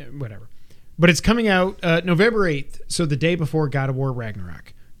like, whatever. But it's coming out November 8th, so the day before God of War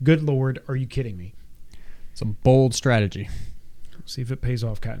Ragnarok. Good Lord, are you kidding me? It's a bold strategy. See if it pays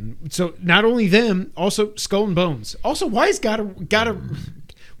off, Cotton. So not only them, also Skull and Bones. Also, why is God of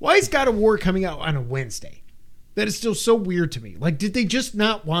War coming out on a Wednesday? That is still so weird to me. Like, did they just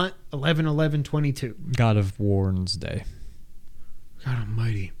not want 11/11/22? God of War's Day. God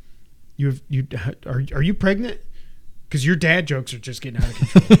Almighty, are you pregnant? Because your dad jokes are just getting out of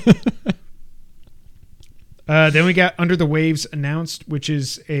control. Then we got Under the Waves announced, which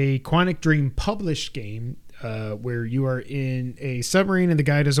is a Quantic Dream published game where you are in a submarine and the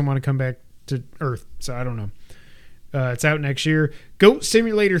guy doesn't want to come back to Earth. So I don't know. It's out next year. Goat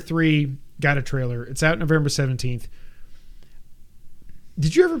Simulator 3 got a trailer. It's out November 17th.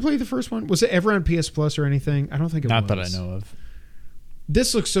 Did you ever play the first one? Was it ever on PS Plus or anything? I don't think it was. Not that I know of.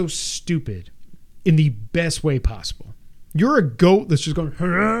 This looks so stupid in the best way possible. You're a goat that's just going,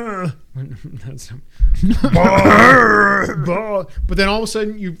 that's but then all of a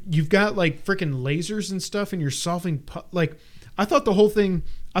sudden you've got like freaking lasers and stuff, and you're solving like I thought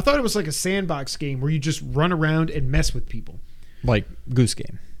it was like a sandbox game where you just run around and mess with people, like Goose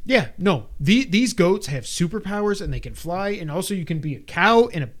Game. Yeah, no. These goats have superpowers and they can fly, and also you can be a cow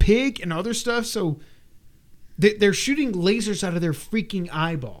and a pig and other stuff. So they're shooting lasers out of their freaking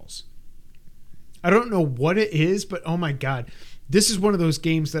eyeballs. I don't know what it is, but oh my God. This is one of those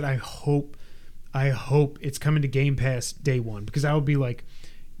games that I hope it's coming to Game Pass day one, because I would be like,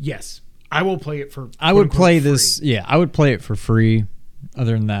 yes, I will play it for I would play free. this. Yeah, I would play it for free.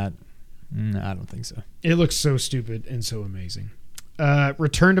 Other than that, I don't think so. It looks so stupid and so amazing.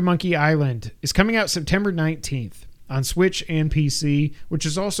 Return to Monkey Island is coming out September 19th on Switch and PC, which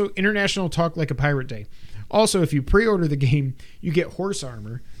is also International Talk Like a Pirate Day. Also, if you pre-order the game, you get horse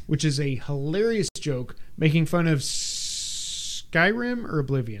armor, which is a hilarious joke making fun of Skyrim or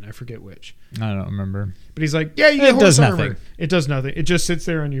Oblivion. I forget which. I don't remember. But he's like, yeah, you get It horse does armor. nothing. It does nothing. It just sits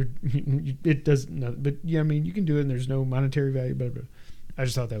there on your... It does nothing. But yeah, I mean, you can do it and there's no monetary value. But I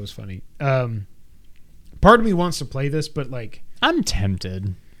just thought that was funny. Part of me wants to play this, but like... I'm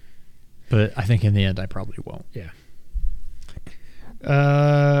tempted. But I think in the end, I probably won't. Yeah.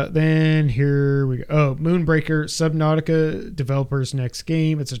 Then here we go. Oh, Moonbreaker, Subnautica developers' next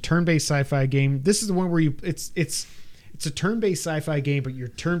game. It's a turn-based sci-fi game. This is the one where you it's a turn-based sci-fi game, but you're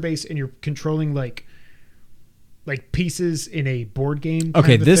turn-based and you're controlling like pieces in a board game.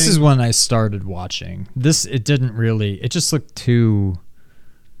 Okay, this thing. is when I started watching. It didn't really. It just looked too.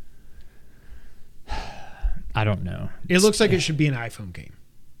 I don't know. It looks like it should be an iPhone game.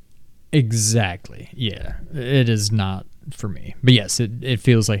 Exactly. Yeah, it is not for me. But yes, it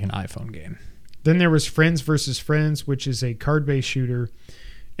feels like an iPhone game. Then there was Friends vs. Friends, which is a card-based shooter.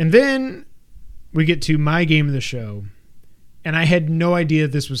 And then we get to my game of the show. And I had no idea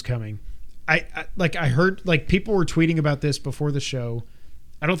this was coming. I heard like people were tweeting about this before the show.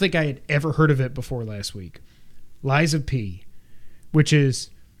 I don't think I had ever heard of it before last week. Lies of P, which is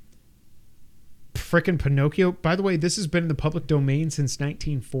frickin' Pinocchio. By the way, this has been in the public domain since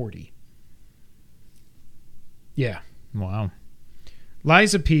 1940. Yeah. Wow.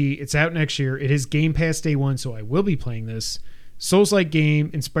 Lies of P, it's out next year. It is Game Pass day one, so I will be playing this. Souls-like game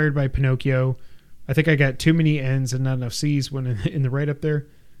inspired by Pinocchio. I think I got too many N's and not enough C's when in the write-up there.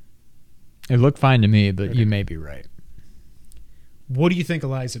 It looked fine to me, but Okay. you may be right. What do you think of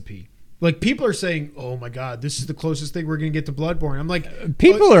Lies of P? Like, people are saying, oh my God, this is the closest thing we're going to get to Bloodborne. I'm like...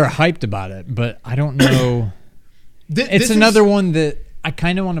 People are hyped about it, but I don't know. It's another one that I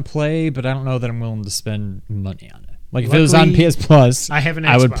kind of want to play, but I don't know that I'm willing to spend money on it. Like, if it was on Luckily, PS Plus, I have an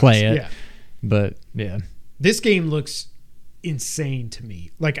I would Xbox. play it. Yeah. But, yeah. This game looks insane to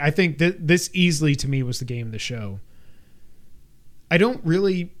me. Like, I think this easily, to me, was the game of the show. I don't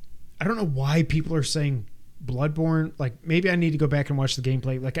know why people are saying Bloodborne. Like, maybe I need to go back and watch the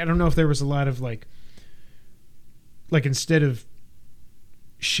gameplay. Like, I don't know if there was a lot of like instead of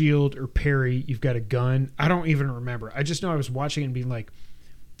shield or parry, you've got a gun. I don't even remember. I just know I was watching it and being like,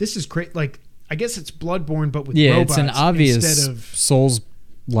 this is great. Like, I guess it's Bloodborne, but with robots. It's an obvious instead of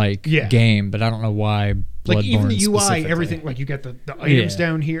Souls-like game, but I don't know why Bloodborne like even the UI, specifically. everything. Like, you got the items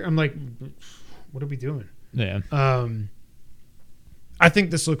down here. I'm like, what are we doing? Yeah. I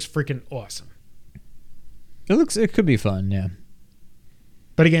think this looks freaking awesome. It could be fun, yeah.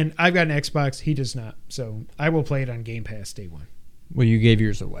 But again, I've got an Xbox. He does not. So I will play it on Game Pass day one. Well, you gave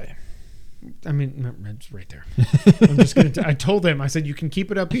yours away. I mean, it's right there. I'm just going to... I told them, I said, you can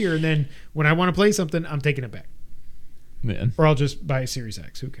keep it up here. And then when I want to play something, I'm taking it back. Yeah. Or I'll just buy a Series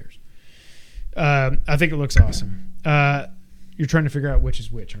X. Who cares? I think it looks awesome. You're trying to figure out which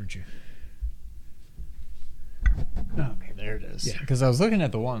is which, aren't you? Okay, there it is. Yeah. Because I was looking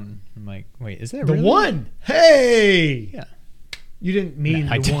at the one. I'm like, wait, is that The really? one! Hey! Yeah. You didn't mean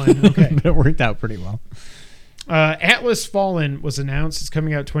I the did. one. Okay. But it worked out pretty well. Atlas Fallen was announced. It's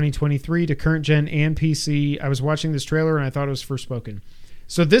coming out 2023 to current gen and PC. I was watching this trailer and I thought it was Forspoken.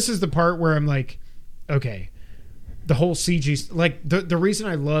 So this is the part where I'm like, okay, the whole CG, like the reason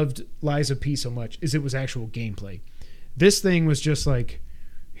I loved Lies of P so much is it was actual gameplay. This thing was just like,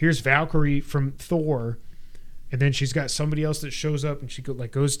 here's Valkyrie from Thor, and then she's got somebody else that shows up and she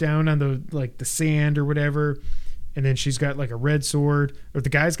goes down on the sand or whatever. And then she's got like a red sword, or the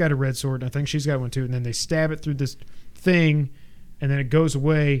guy's got a red sword, and I think she's got one too. And then they stab it through this thing, and then it goes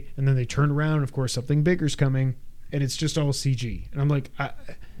away, and then they turn around, and of course something bigger's coming, and it's just all CG. And I'm like,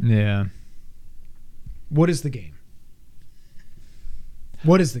 Yeah. what is the game?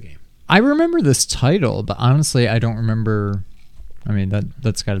 What is the game? I remember this title, but honestly, I don't remember. I mean,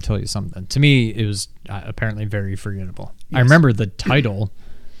 that's got to tell you something. To me, it was apparently very forgettable. Yes. I remember the title.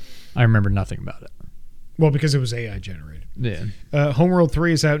 I remember nothing about it. Well, because it was AI generated. Yeah. Homeworld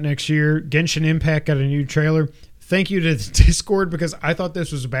 3 is out next year. Genshin Impact got a new trailer. Thank you to the Discord, because I thought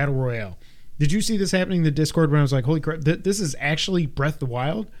this was a battle royale. Did you see this happening in the Discord when I was like, holy crap, this is actually Breath of the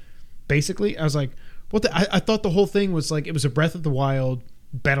Wild? Basically, I was like, what I thought the whole thing was like, it was a Breath of the Wild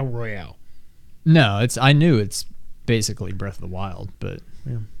battle royale. No, I knew it's basically Breath of the Wild, but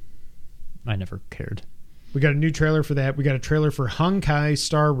Yeah. I never cared. We got a new trailer for that. We got a trailer for Honkai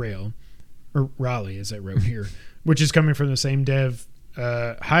Star Rail, or Raleigh, as I wrote here, which is coming from the same dev.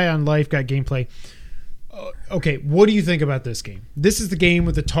 High on Life got gameplay. Okay, what do you think about this game? This is the game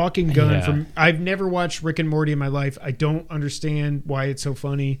with the talking gun. Yeah. I've never watched Rick and Morty in my life. I don't understand why it's so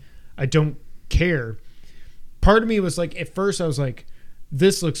funny. I don't care. part of me was like, at first I was like,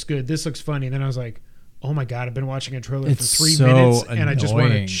 this looks good, this looks funny. And then I was like, oh my God, I've been watching a trailer It's for 3 so minutes and I just want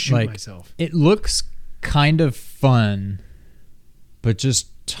to annoying. shoot Like, myself. It looks kind of fun, but just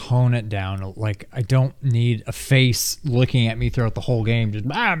tone it down. Like, I don't need a face looking at me throughout the whole game, just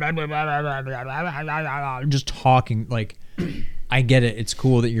talking. Like, I get it. It's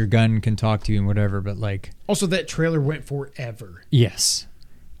cool that your gun can talk to you and whatever, but like, Also, that trailer went forever. yes,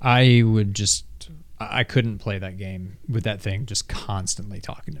 I couldn't play that game with that thing just constantly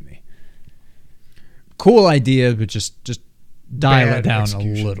talking to me. Cool idea, but just dial Bad it down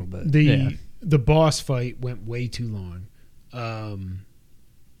execution. a little bit. The boss fight went way too long.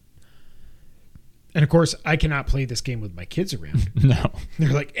 And of course, I cannot play this game with my kids around. No.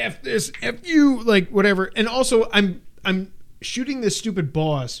 They're like, F this, F you, like whatever. And also, I'm shooting this stupid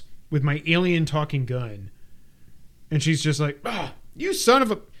boss with my alien talking gun. And she's just like, you son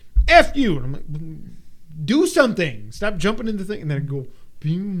of a F you. And I'm like, do something. Stop jumping into the thing. And then I go,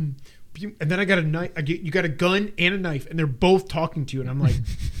 boom, boom. And then I got a knife. You got a gun and a knife. And they're both talking to you. And I'm like,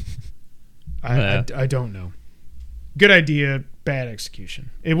 I don't know. Good idea, bad execution.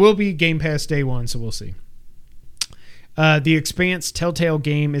 It will be Game Pass day one, so we'll see. The Expanse Telltale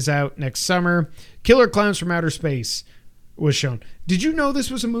game is out next summer. Killer Clowns from Outer Space was shown. Did you know this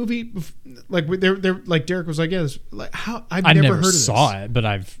was a movie? Like they're like Derek was like, yeah, this, like how I never heard of this. saw it, but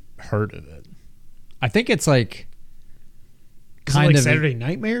I've heard of it. I think it's like Is it like Saturday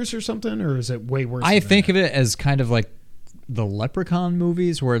Nightmares or something, or is it way worse? I than think that? of it as kind of like the Leprechaun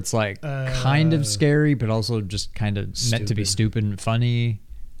movies, where it's like kind of scary, but also just kind of meant to be stupid and funny.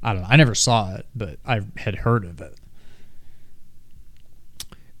 I don't know. I never saw it, but I had heard of it.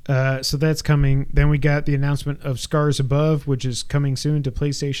 So that's coming. Then we got the announcement of Scars Above, which is coming soon to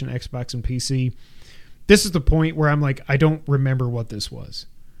PlayStation, Xbox, and PC. This is the point where I'm like, I don't remember what this was.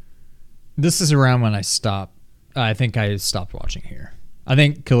 This is around when I stopped. I think I stopped watching here. I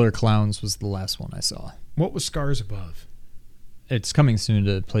think Killer Clowns was the last one I saw. What was Scars Above? It's coming soon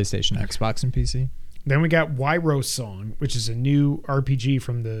to PlayStation, Xbox, and PC. Then we got Wyro Song, which is a new RPG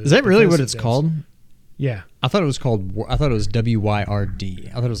from the... Is that really what Bethesda it's devs. called? Yeah. I thought it was WYRD.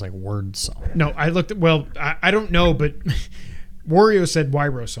 I thought it was like word song. No, I looked at... Well, I don't know, but Wario said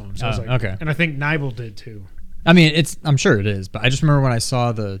Wyro Song. So I was like, okay. And I think Nibel did too. I mean, I'm sure it is, but I just remember when I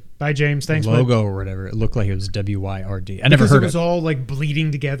saw the Bye, James. Thanks, bud. logo or whatever, it looked like it was WYRD. I never Because heard it was it. all like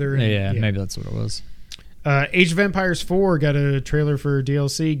bleeding together. And, Yeah, maybe that's what it was. Age of Empires 4 got a trailer for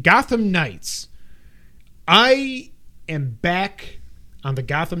DLC. Gotham Knights. I am back on the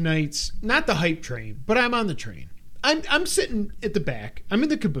Gotham Knights, not the hype train, but I'm on the train. I'm sitting at the back. I'm in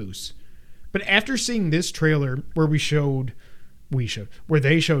the caboose. But after seeing this trailer where they showed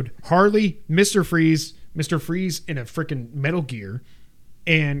Harley, Mr. Freeze in a freaking Metal Gear,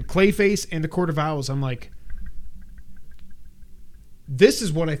 and Clayface and the Court of Owls, I'm like, this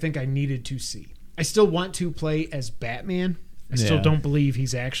is what I think I needed to see. I still want to play as Batman. I still don't believe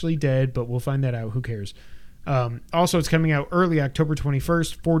he's actually dead, but we'll find that out. Who cares? Also, it's coming out early, October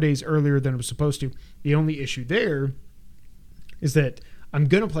 21st, 4 days earlier than it was supposed to. The only issue there is that I'm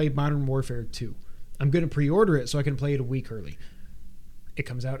going to play Modern Warfare 2. I'm going to pre-order it so I can play it a week early. It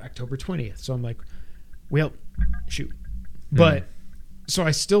comes out October 20th. So I'm like, well, shoot. But, so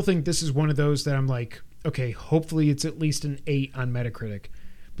I still think this is one of those that I'm like, okay, hopefully it's at least an 8 on Metacritic.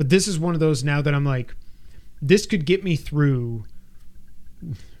 But this is one of those now that I'm like, this could get me through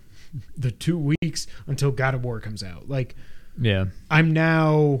the 2 weeks until God of War comes out. Like, Yeah. I'm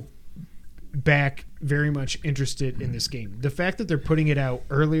now back very much interested in this game. The fact that they're putting it out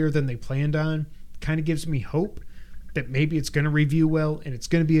earlier than they planned on kind of gives me hope that maybe it's going to review well and it's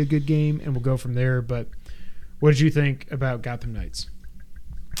going to be a good game, and we'll go from there. But what did you think about Gotham Knights?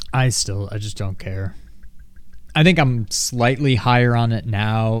 I just don't care. I think I'm slightly higher on it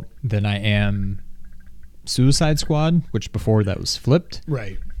now than I am Suicide Squad, which before that was flipped.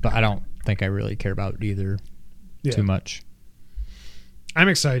 Right. But I don't think I really care about either too much. I'm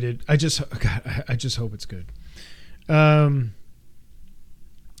excited. I just hope it's good. Then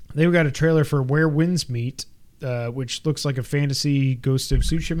we got a trailer for Where Winds Meet, which looks like a fantasy Ghost of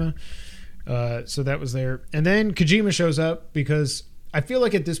Tsushima. So that was there. And then Kojima shows up because I feel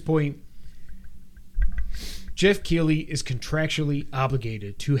like at this point, Jeff Keighley is contractually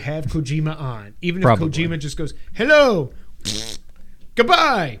obligated to have Kojima on. Even if Kojima just goes, hello,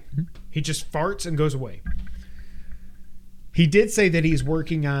 goodbye. He just farts and goes away. He did say that he's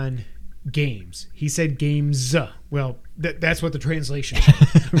working on games. He said games. Well, that's what the translation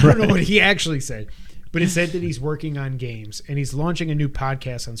said. I don't know what he actually said. But it said that he's working on games. And he's launching a new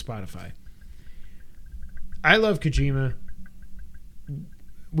podcast on Spotify. I love Kojima.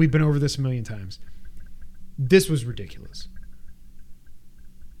 We've been over this a million times. This was ridiculous.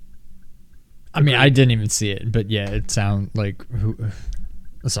 I mean, I didn't even see it, but yeah, it sounded like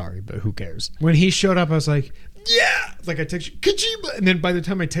sorry, but who cares? When he showed up, I was like, yeah! Like I texted Kojima, and then by the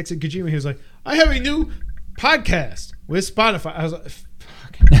time I texted Kojima, he was like, I have a new podcast with Spotify. I was like,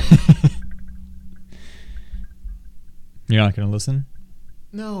 fuck. You're not going to listen?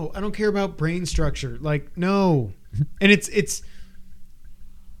 No, I don't care about brain structure. Like, no. And it's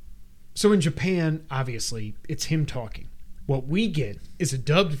so in Japan, obviously, it's him talking. What we get is a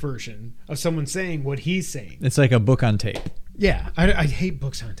dubbed version of someone saying what he's saying. It's like a book on tape. Yeah, I hate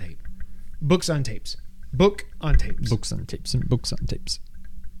books on tape. Books on tapes. Book on tapes. Books on tapes and books on tapes.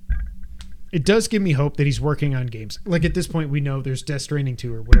 It does give me hope that he's working on games. Like at this point, we know there's Death Stranding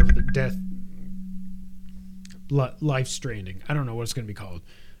 2 or whatever Life Stranding. I don't know what it's going to be called.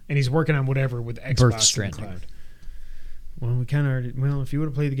 And he's working on whatever with Xbox Birth and Stranding. Cloud. Well, we kind of already... Well, if you would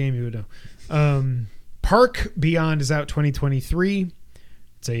have played the game, you would know. Park Beyond is out 2023.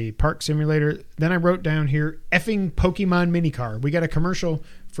 It's a park simulator. Then I wrote down here, effing Pokemon mini car. We got a commercial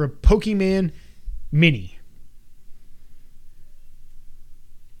for a Pokemon Mini.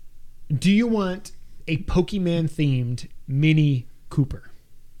 Do you want a Pokemon-themed Mini Cooper?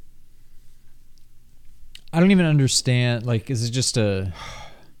 I don't even understand. Like, is it just a...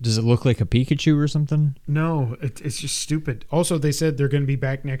 Does it look like a Pikachu or something? No, it's just stupid. Also, they said they're going to be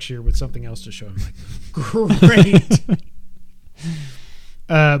back next year with something else to show. I'm like, great.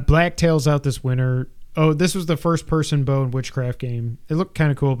 Blacktail's out this winter. Oh, this was the first-person bow and witchcraft game. It looked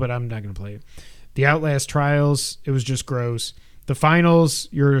kind of cool, but I'm not going to play it. The Outlast Trials, it was just gross. The Finals,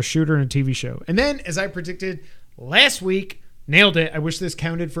 you're a shooter in a TV show. And then, as I predicted last week, nailed it. I wish this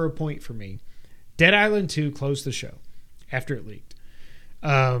counted for a point for me. Dead Island 2 closed the show after it leaked.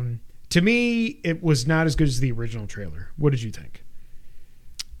 To me, it was not as good as the original trailer. What did you think?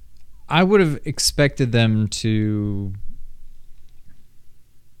 I would have expected them to...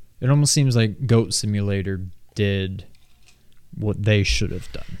 It almost seems like Goat Simulator did what they should have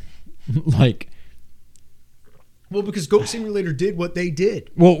done. Like... Well, because Goat Simulator did what they did.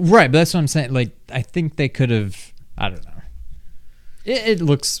 Well, right, but that's what I'm saying. Like, I think they could have... I don't know. It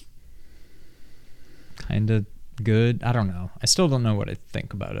looks kind of good. I don't know. I still don't know what I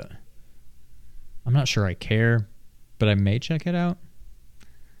think about it. I'm not sure I care, but I may check it out.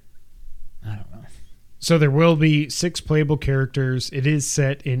 I don't know. So there will be 6 playable characters. It is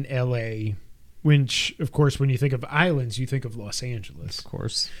set in LA, which, of course, when you think of islands, you think of Los Angeles. Of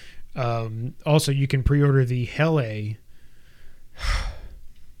course. Also, you can pre-order the Helle.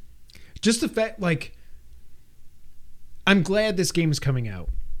 Just the fact, like, I'm glad this game is coming out.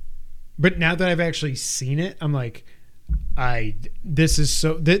 But now that I've actually seen it, I'm like,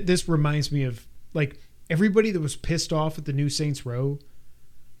 this reminds me of, like, everybody that was pissed off at the new Saints Row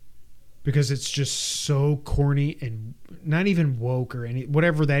because it's just so corny and not even woke or any,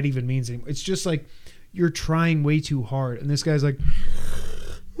 whatever that even means anymore. It's just like you're trying way too hard. And this guy's like,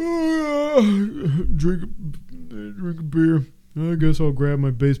 drink a beer. I guess I'll grab my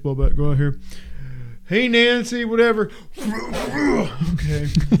baseball bat, go out here. Hey, Nancy, whatever. Okay.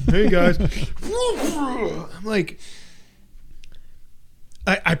 Hey, guys. I'm like,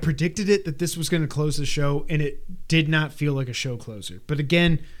 I predicted it that this was going to close the show, and it did not feel like a show closer. But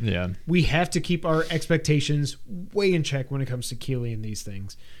again, yeah, we have to keep our expectations way in check when it comes to Keighley and these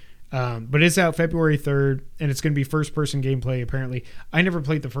things. But it's out February 3rd, and it's going to be first-person gameplay, apparently. I never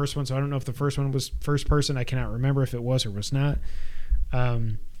played the first one, so I don't know if the first one was first-person. I cannot remember if it was or was not.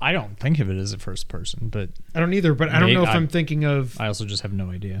 I don't think of it as a first person, but I don't either, but I don't know if I'm thinking of... I also just have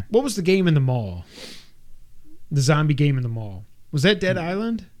no idea. What was the game in the mall? The zombie game in the mall. Was that Dead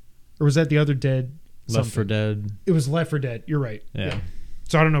Island? Or was that the other Dead... Left 4 Dead. It was Left 4 Dead. You're right. Yeah.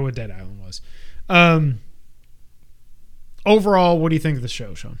 So I don't know what Dead Island was. Overall, what do you think of the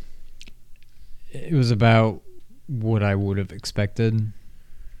show, Sean? It was about what I would have expected.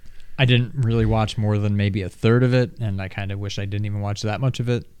 I didn't really watch more than maybe a third of it, and I kind of wish I didn't even watch that much of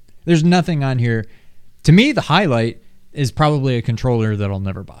it. There's nothing on here. To me, the highlight is probably a controller that I'll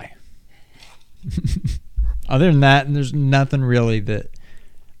never buy. Other than that, there's nothing really that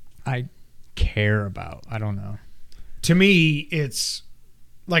I care about. I don't know. To me, it's,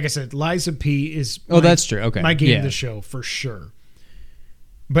 like I said, Liza P is... that's true. Okay. My game of the show, for sure.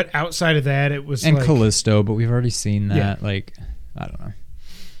 But outside of that, it was and like... Callisto, but we've already seen that. Yeah. Like, I don't know.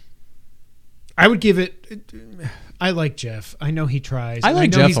 I would give it... I like Jeff. I know he tries. I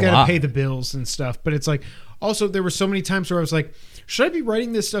like know Jeff he's a got lot. to pay the bills and stuff, but it's like... Also, there were so many times where I was like, should I be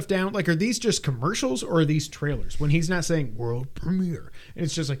writing this stuff down? Like, are these just commercials or are these trailers? When he's not saying world premiere. And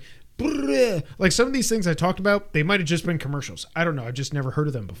it's just like... like some of these things I talked about, they might have just been commercials. I don't know. I've just never heard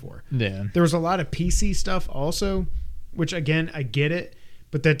of them before. Yeah. There was a lot of PC stuff also, which again, I get it,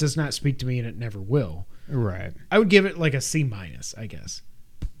 but that does not speak to me and it never will. Right. I would give it like a C-, I guess.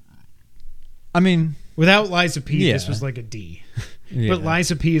 I mean, Without Liza P, Yeah. this was like a D. yeah. But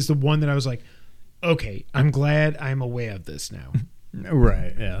Liza P is the one that I was like, okay, I'm glad I'm aware of this now.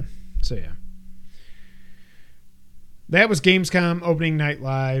 Right, yeah. So yeah. That was Gamescom opening night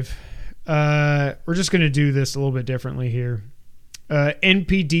live. We're just going to do this a little bit differently here.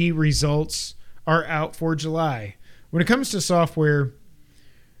 NPD results are out for July. When it comes to software,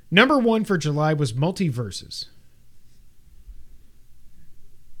 number 1 for July was Multiverses.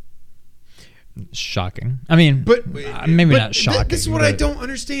 Shocking. I mean, But maybe but not shocking. This is what I but- don't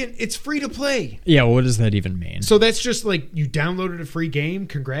understand. It's free to play. Yeah, what does that even mean? So that's just like you downloaded a free game.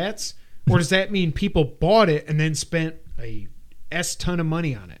 Congrats. Or does that mean people bought it and then spent a S ton of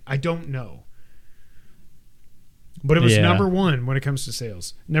money on it? I don't know. But it was Yeah. number 1 when it comes to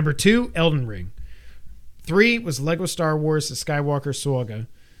sales. Number 2, Elden Ring. 3 was Lego Star Wars: The Skywalker Saga.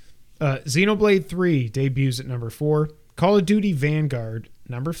 Xenoblade 3 debuts at number 4. Call of Duty Vanguard,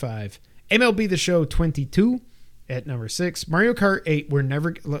 number 5. MLB The Show 22 at number 6. Mario Kart 8,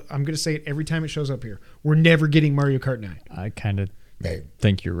 I'm going to say it every time it shows up here. We're never getting Mario Kart 9. I kind of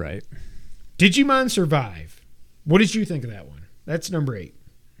think you're right. Digimon Survive. What did you think of that one? That's number 8.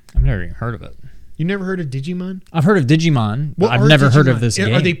 I've never even heard of it. You never heard of Digimon? I've heard of Digimon, but What I've are never heard of Digimon? this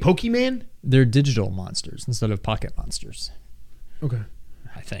game. Are they Pokemon? They're digital monsters instead of pocket monsters. Okay.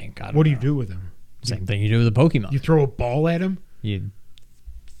 I think. I don't What do you know. do with them? Same thing you do with a Pokemon. You throw a ball at them? You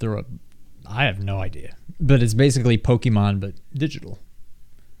throw a... I have no idea. But it's basically Pokemon, but digital.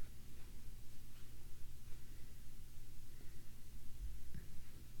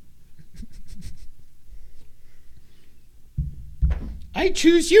 I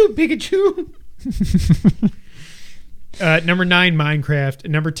choose you, Pikachu. Number 9, Minecraft.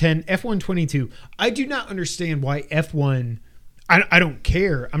 Number 10, F122. I do not understand why F1... I don't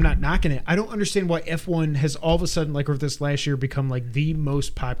care. I'm not knocking it. I don't understand why F1 has all of a sudden, like over this last year, become like the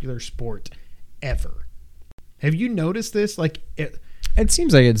most popular sport ever. Have you noticed this? Like, It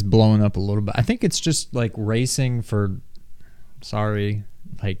seems like it's blowing up a little bit. I think it's just like racing for,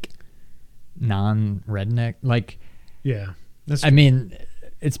 like non-redneck. Like, yeah. That's I mean,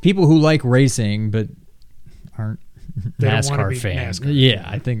 it's people who like racing but aren't They don't wanna NASCAR be fans. NASCAR. Yeah,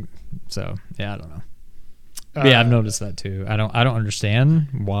 I think so. Yeah, I don't know. Yeah, I've noticed that too. I don't understand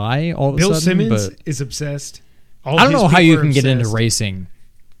why all of a Bill sudden. Simmons But is obsessed. All I don't his know how people you are can get into obsessed. racing.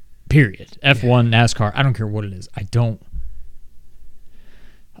 Period. F1, NASCAR. I don't care what it is. I don't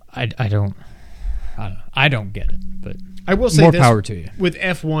get it. But I will say more this, power to you. with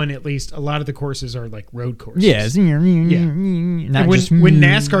F1, at least, a lot of the courses are like road courses. Yeah, And not when, just when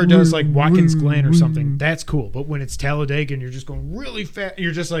NASCAR does like Watkins Glen or something, that's cool. But when it's Talladega and you're just going really fast,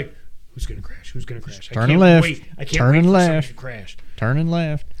 you're just like, who's going to crash? Who's going to crash? Turning left. I can't Turning wait for left. somebody to crash. turning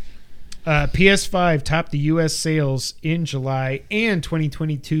left. PS5 topped the U.S. sales in July and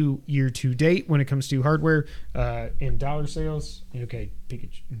 2022 year to date when it comes to hardware in dollar sales. Okay,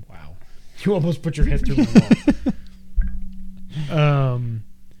 Pikachu. Wow. You almost put your head through my wall.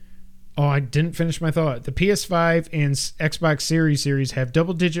 Oh, I didn't finish my thought. The PS5 and Xbox Series have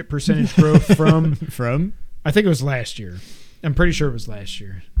double-digit percentage growth from... I think it was last year. I'm pretty sure it was last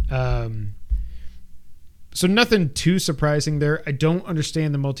year. So nothing too surprising there. I don't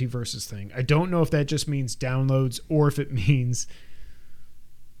understand the multiverses thing. I don't know if that just means downloads or if it means...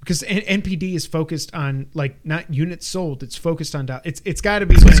 Because NPD is focused on, like, not units sold. It's focused on... It's got to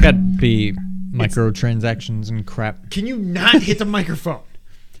be... So it's got to be microtransactions and crap. Can you not hit the microphone?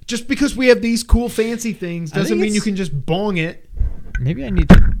 Just because we have these cool fancy things doesn't mean you can just bong it. Maybe I need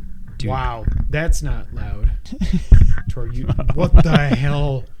to do... Wow, that's not loud. Tor, what the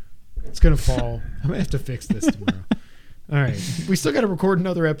hell? It's going to fall. I'm going to have to fix this tomorrow. All right. We still got to record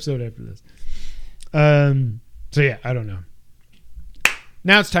another episode after this. So, yeah, I don't know.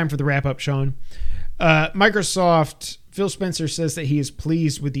 Now it's time for the wrap-up, Sean. Microsoft, Phil Spencer says that he is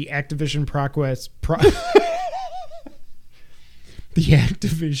pleased with the Activision the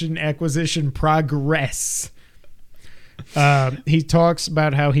Activision acquisition progress. He talks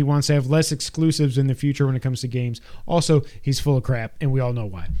about how he wants to have less exclusives in the future when it comes to games. Also, he's full of crap, and we all know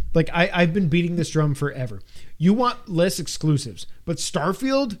why. Like, I've been beating this drum forever. You want less exclusives, but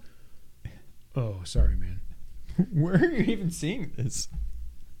Starfield? Oh, sorry, man. Where are you even seeing this?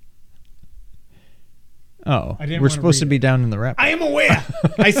 Oh, I didn't we're wanna supposed to read be down in the wrap. I am aware.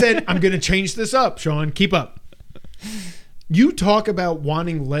 I said I'm going to change this up, Sean. Keep up. You talk about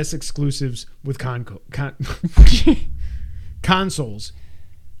wanting less exclusives with consoles.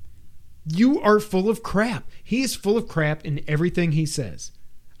 You are full of crap. He is full of crap in everything he says.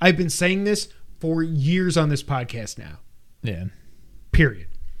 I've been saying this for years on this podcast now. Yeah. Period.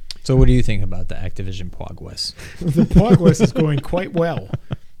 So what do you think about the Activision Progress? The progress is going quite well.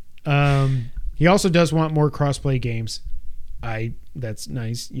 He also does want more crossplay games. That's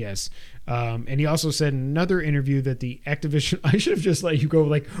nice, yes. And he also said in another interview that the Activision... I should have just let you go,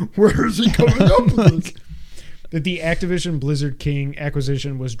 like, where is he coming up with this? That the Activision Blizzard King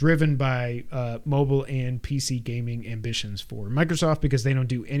acquisition was driven by mobile and PC gaming ambitions for Microsoft because they don't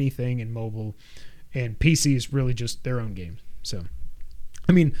do anything in mobile, and PC is really just their own games. So,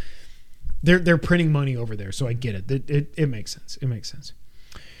 I mean, they're printing money over there, so I get it. It makes sense. It makes sense.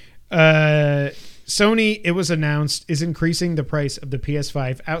 Sony, it was announced, is increasing the price of the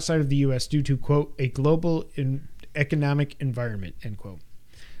PS5 outside of the U.S. due to, quote, a global economic environment, end quote.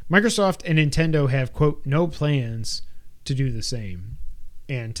 Microsoft and Nintendo have, quote, no plans to do the same.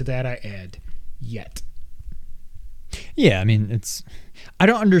 And to that I add, yet. Yeah, I mean, I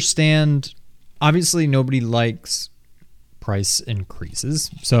don't understand. Obviously, nobody likes price increases.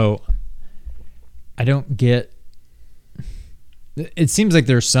 So I don't get. It seems like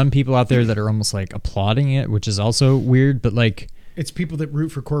there's some people out there that are almost like applauding it, which is also weird. But like, it's people that root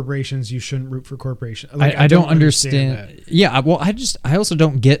for corporations. You shouldn't root for corporations. Like, I don't understand that. Yeah, well, I also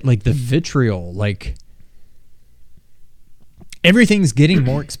don't get like the vitriol. Like, everything's getting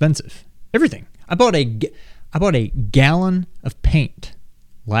more expensive. Everything. I bought a gallon of paint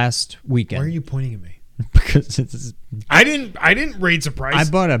last weekend. Why are you pointing at me? Because I didn't raise the price. I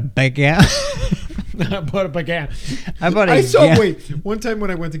bought a baguette. I bought a baguette. Wait, one time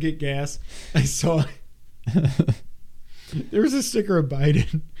when I went to get gas, I saw there was a sticker of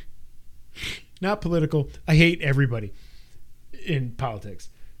Biden. Not political. I hate everybody in politics.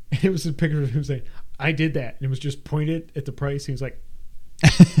 And it was a picture of him saying, I did that. And it was just pointed at the price. He was like,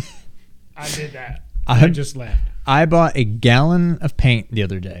 I did that. I just laughed. I bought a gallon of paint the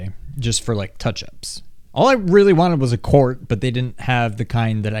other day just for like touch-ups. All I really wanted was a quart, but they didn't have the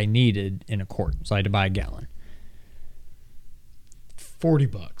kind that I needed in a quart. So I had to buy a gallon.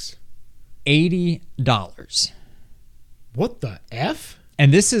 $40. $80. What the F?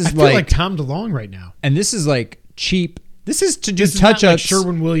 And this is I feel like Tom DeLonge right now. And this is like cheap. This is to do this touch-ups. Like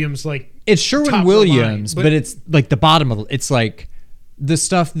Sherwin-Williams, like it's Sherwin-Williams, but it's like the bottom of it. It's like the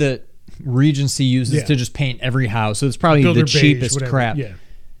stuff that Regency uses to just paint every house. So it's probably Builder the cheapest beige, crap. Yeah.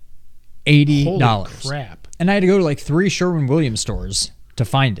 $80. Holy crap. And I had to go to like 3 Sherwin-Williams stores to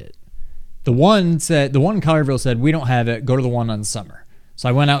find it. The one in Collierville said, we don't have it. Go to the one on Summer. So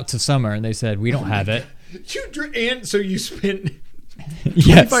I went out to Summer and they said, we don't have it. So you spent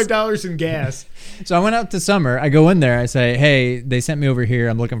 $25 in gas. So I went out to Summer. I go in there. I say, hey, they sent me over here.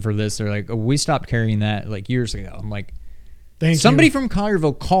 I'm looking for this. They're like, oh, we stopped carrying that like years ago. I'm like, somebody from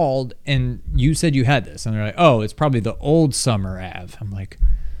Collierville called and you said you had this. And they're like, oh, it's probably the old Summer Ave. I'm like,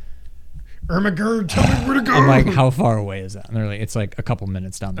 Irma Gerd, tell me where to go. I'm like, how far away is that? And they're like, it's like a couple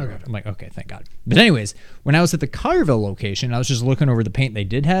minutes down the road. I'm like, okay, thank God. But anyways, when I was at the Collierville location, I was just looking over the paint they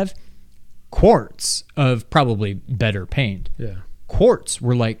did have. Quarts of probably better paint. Yeah. Quarts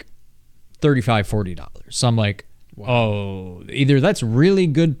were like $35, $40. So I'm like, oh, either that's really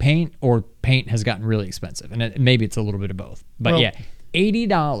good paint or paint has gotten really expensive. And maybe it's a little bit of both. But yeah,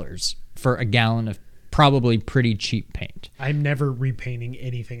 $80 for a gallon of probably pretty cheap paint. I'm never repainting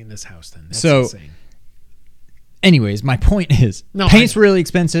anything in this house then. That's insane. Anyways, my point is paint's really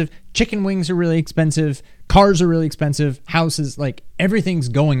expensive. Chicken wings are really expensive. Cars are really expensive. Houses, like everything's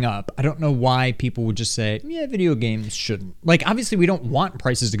going up. I don't know why people would just say, yeah, video games shouldn't. Like, obviously we don't want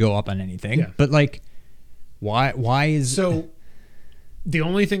prices to go up on anything, but like, why is... So the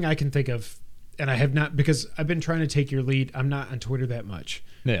only thing I can think of, and I have not, because I've been trying to take your lead. I'm not on Twitter that much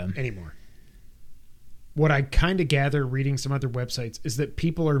anymore. What I kind of gather reading some other websites is that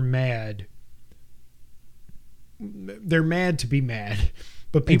people are mad. They're mad to be mad,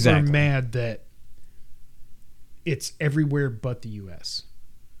 but people are mad that it's everywhere but the U.S.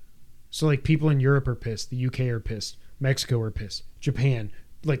 So like people in Europe are pissed. The UK are pissed. Mexico are pissed. Japan,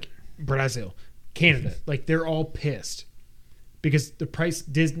 like Brazil, Canada, like they're all pissed because the price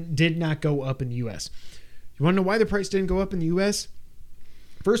did not go up in the U.S. You want to know why the price didn't go up in the U.S.?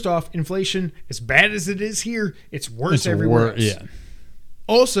 First off, inflation, as bad as it is here, it's worse everywhere else. Yeah.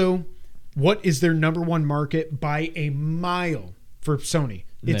 Also, what is their number one market by a mile for Sony?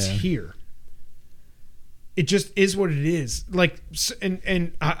 It's here. It just is what it is. Like,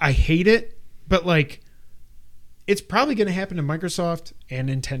 and I hate it, but like, it's probably going to happen to Microsoft and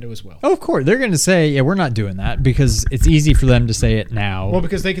Nintendo as well. Oh, of course. They're going to say, yeah, we're not doing that because it's easy for them to say it now. Well,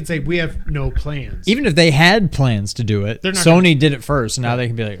 because they can say, we have no plans. Even if they had plans to do it, They're not Sony did it first. And now they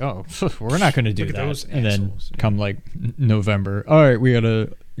can be like, oh, we're not going to do Look at that. those And then assholes. come like November, all right, we got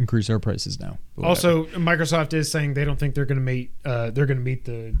to increase our prices now. Whatever. Also, Microsoft is saying they don't think they're going to meet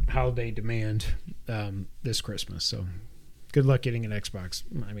the holiday demand this Christmas. So good luck getting an Xbox.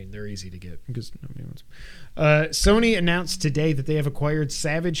 I mean, they're easy to get because nobody wants them. Sony announced today that they have acquired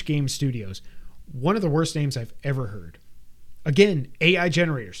Savage Game Studios, one of the worst names I've ever heard. Again, AI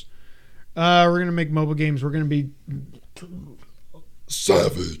generators. We're going to make mobile games. We're going to be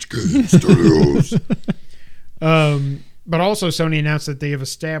Savage Game Studios. But also, Sony announced that they have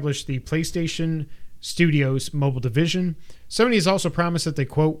established the PlayStation Studios mobile division. Sony has also promised that they,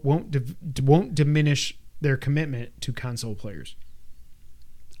 quote, won't diminish their commitment to console players.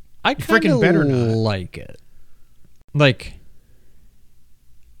 I kind freaking of better not. like it. Like,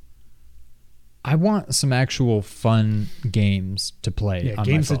 I want some actual fun games to play. Yeah, on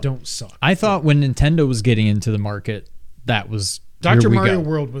games my that phone. don't suck. I thought when Nintendo was getting into the market, that was Dr. here we Mario go.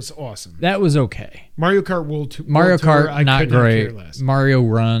 World was awesome. That was okay. Mario Kart World Tour. Mario Kart, I not could great. care less. Mario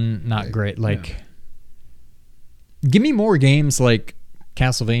Run, not Right. great. Like, give me more games like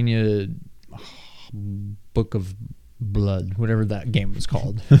Castlevania Book of Blood, whatever that game was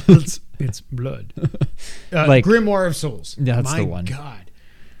called. It's blood. Like- Grimoire of Souls. Yeah, that's My the one. God.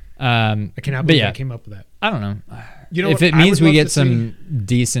 I I cannot believe I came up with that. I don't know. You know if what it I means would we love get to some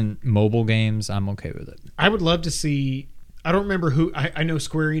decent mobile games, I'm okay with it. I would love to see. I don't remember who. I know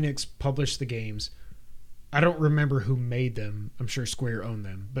Square Enix published the games. I don't remember who made them. I'm sure Square owned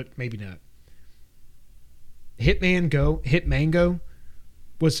them, but maybe not. Hitman Go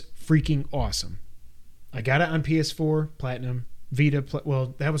was freaking awesome. I got it on PS4 Platinum, Vita.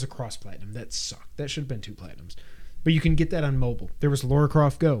 Well, that was a cross Platinum. That sucked. That should have been 2 Platinums. But you can get that on mobile. There was Lara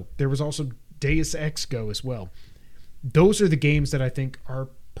Croft Go. There was also Deus Ex Go as well. Those are the games that I think are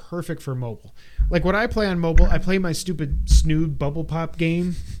perfect for mobile. Like what I play on mobile, I play my stupid Snood Bubble Pop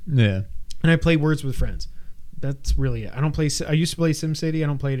game, Yeah. and I play Words with Friends. That's really it. I don't play. I used to play SimCity. I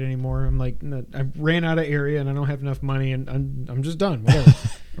don't play it anymore. I'm like, no, I ran out of area, and I don't have enough money, and I'm just done. Whatever.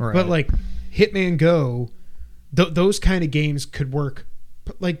 Right. But like Hitman Go, those kind of games could work.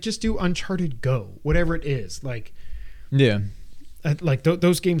 Like just do Uncharted Go, whatever it is. Like. Yeah. Like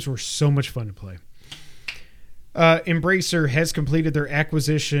those games were so much fun to play. Embracer has completed their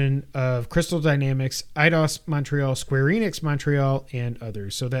acquisition of Crystal Dynamics, Eidos Montreal, Square Enix Montreal, and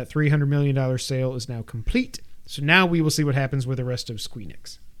others. So that $300 million sale is now complete. So now we will see what happens with the rest of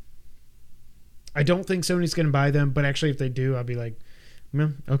Squeenix. I don't think Sony's going to buy them, but actually if they do, I'll be like,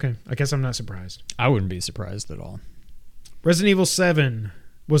 okay, I guess I'm not surprised. I wouldn't be surprised at all. Resident Evil 7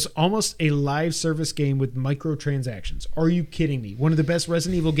 was almost a live service game with microtransactions. Are you kidding me? One of the best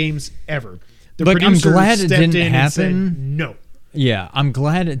Resident Evil games ever. The Look, I'm producer glad it stepped didn't in and said, happen. no. Yeah, I'm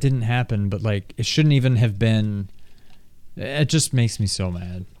glad it didn't happen, but like it shouldn't even have been. It just makes me so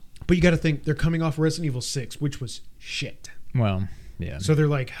mad. But you got to think, they're coming off Resident Evil 6, which was shit. Well, yeah. So they're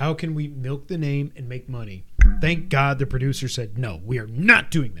like, how can we milk the name and make money? Thank God the producer said, no, we are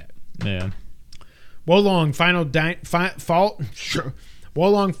not doing that. Yeah. Wolong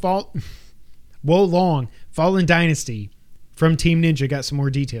Fallen Dynasty from Team Ninja got some more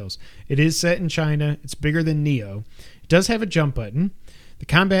details. It is set in China. It's bigger than Neo. It does have a jump button. The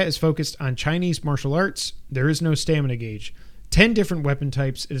combat is focused on Chinese martial arts. There is no stamina gauge. 10 different weapon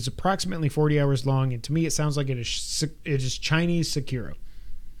types. It is approximately 40 hours long, and to me it sounds like it is Chinese Sekiro.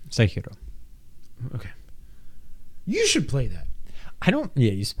 Sekiro. Okay. You should play that.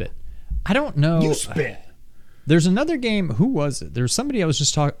 Yeah, you spit. I don't know. You spit. There's another game. Who was it? There's somebody I was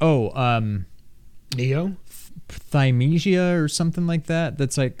just talking. Neo? Thymesia or something like that.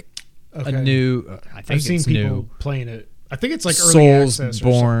 That's like a Okay. new. I think I've seen it's people new. playing it. I think it's like early access or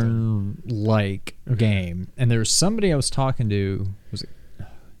something. Soulsborne like game. And there's somebody I was talking to.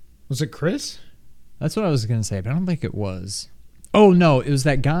 Was it Chris? That's what I was gonna say, but I don't think it was. Oh no, it was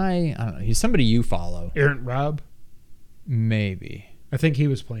that guy. I don't know. He's somebody you follow. Errant Rob? Maybe. I think he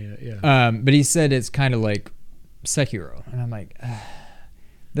was playing it, yeah. But he said it's kind of like Sekiro, and I'm like,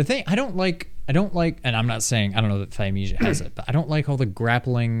 the thing I don't like, and I'm not saying I don't know that Thymesia has it, but I don't like all the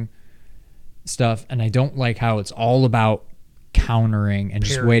grappling stuff, and I don't like how it's all about countering and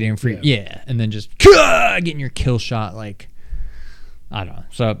just Parry, waiting for yeah. and then just getting your kill shot. Like, I don't know.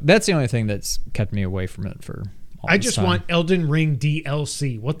 So that's the only thing that's kept me away from it for. I just want Elden Ring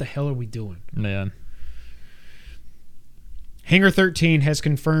DLC. What the hell are we doing? Yeah. Hangar 13 has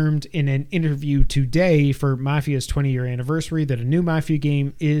confirmed in an interview today for Mafia's 20-year anniversary that a new Mafia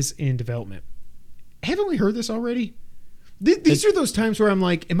game is in development. haven't we heard this already? These are those times where I'm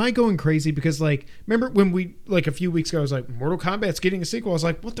like, am I going crazy? Because like, remember when we like a few weeks ago, I was like, Mortal Kombat's getting a sequel. I was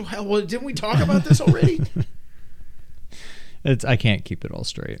like, what the hell? Well, didn't we talk about this already? I can't keep it all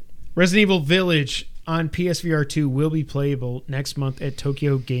straight. Resident Evil Village on PSVR 2 will be playable next month at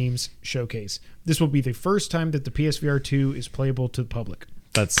Tokyo Games Showcase. This will be the first time that the PSVR 2 is playable to the public.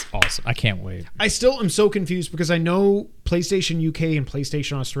 That's awesome. I can't wait. I still am so confused because I know PlayStation UK and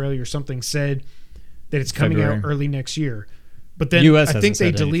PlayStation Australia or something said that it's coming February. out early next year. But then US I think hasn't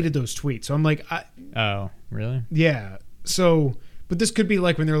they said deleted those tweets. So I'm like, Oh, really? yeah. So, but this could be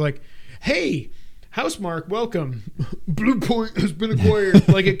like when they're like, hey, Housemark, welcome. Blue Point has been acquired.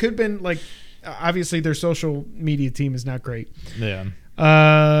 Like it could have been like, obviously their social media team is not great. Yeah.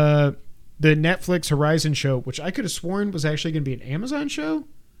 The Netflix Horizon show, which I could have sworn was actually going to be an Amazon show,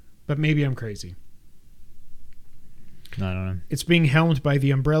 but maybe I'm crazy. I don't know. It's being helmed by the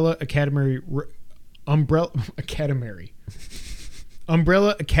Umbrella Academy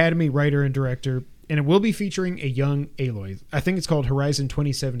writer and director, and it will be featuring a young Aloy. I think it's called Horizon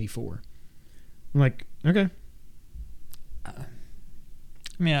 2074. I'm like, okay. I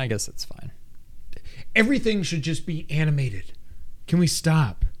mean, I guess that's fine. Everything should just be animated. Can we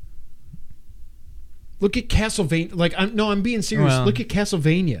stop? Look at Castlevania. Like, I'm being serious. Well, Look at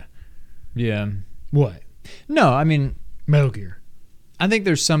Castlevania. Yeah. What? No, I mean, Metal Gear. I think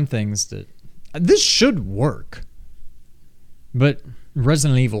there's some things that this should work, but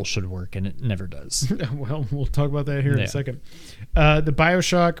Resident Evil should work, and it never does. Well, we'll talk about that here in Yeah. a second. The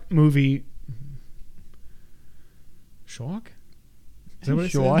BioShock movie. Shock? Is that what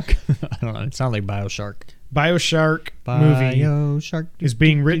it said? Shock? I don't know. It sounds like BioShark. BioShark movie BioShark is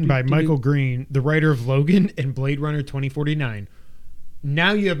being written by Michael Green, the writer of Logan and Blade Runner 2049.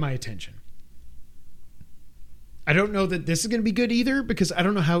 Now you have my attention. I don't know that this is going to be good either because I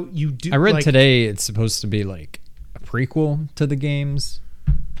don't know how you do. I read today it's supposed to be like a prequel to the games,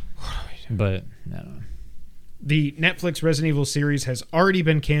 but I don't know. The Netflix Resident Evil series has already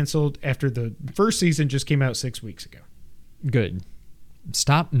been canceled after the first season just came out 6 weeks ago. Good.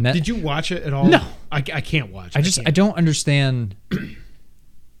 Stop. Did you watch it at all? No. I can't watch. I don't understand.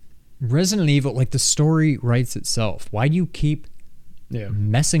 Resident Evil, like the story writes itself. Why do you keep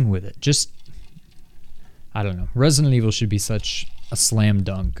messing with it? Just, I don't know. Resident Evil should be such a slam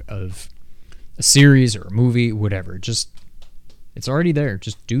dunk of a series or a movie, whatever. Just, it's already there.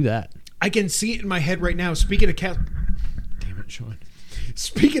 Just do that. I can see it in my head right now. Speaking of damn it, Sean.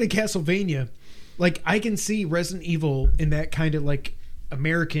 Speaking of Castlevania, like I can see Resident Evil in that kind of like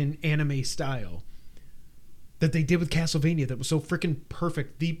American anime style that they did with Castlevania that was so freaking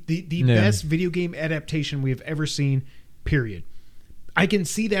perfect. The best video game adaptation we have ever seen, period. I can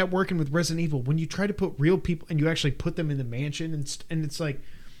see that working with Resident Evil when you try to put real people and you actually put them in the mansion and it's like,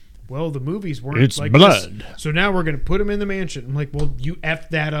 well, the movies weren't It's like blood. this, so now we're going to put them in the mansion. I'm like, well, you effed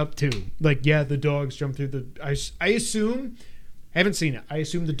that up too. Like, yeah, the dogs jump through the... I assume... haven't seen it. I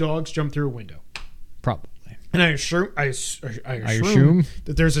assume the dogs jump through a window. Probably. And I assume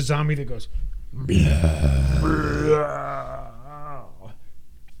that there's a zombie that goes...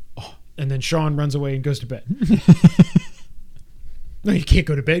 and then Sean runs away and goes to bed. No, you can't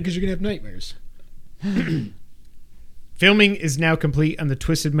go to bed because you're going to have nightmares. Filming is now complete on the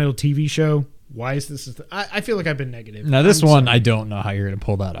Twisted Metal TV show. Why is this? I feel like I've been negative. Now, this one, I don't know how you're going to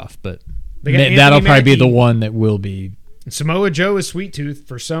pull that off, but They got Anthony that'll probably be Mackie. the one that will be. Samoa Joe is Sweet Tooth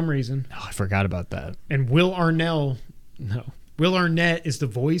for some reason. Oh, I forgot about that. And Will Arnett is the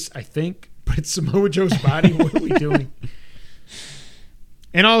voice, I think, but it's Samoa Joe's body. What are we doing?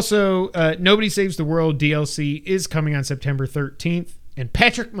 And also, Nobody Saves the World DLC is coming on September 13th, and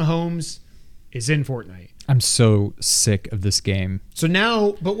Patrick Mahomes is in Fortnite. I'm so sick of this game. So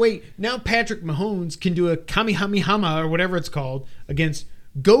now, but wait, now Patrick Mahomes can do a Kamehameha or whatever it's called against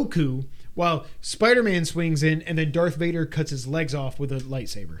Goku while Spider-Man swings in and then Darth Vader cuts his legs off with a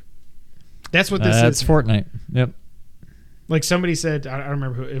lightsaber. That's what this is. That's Fortnite. Yep. Like somebody said, I don't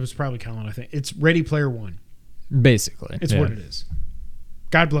remember who, it was probably Colin, I think. It's Ready Player One. Basically. It's what it is.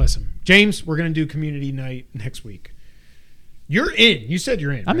 God bless him. James, we're going to do community night next week. You're in. You said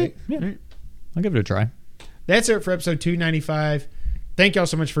you're in, I mean, right? yeah. Right. I'll give it a try. That's it for episode 295. Thank y'all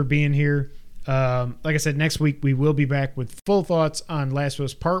so much for being here. Like I said, next week we will be back with full thoughts on Last of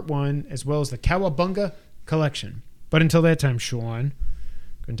Us Part 1 as well as the Cowabunga collection. But until that time, Sean,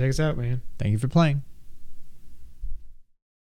 go and take us out, man. Thank you for playing.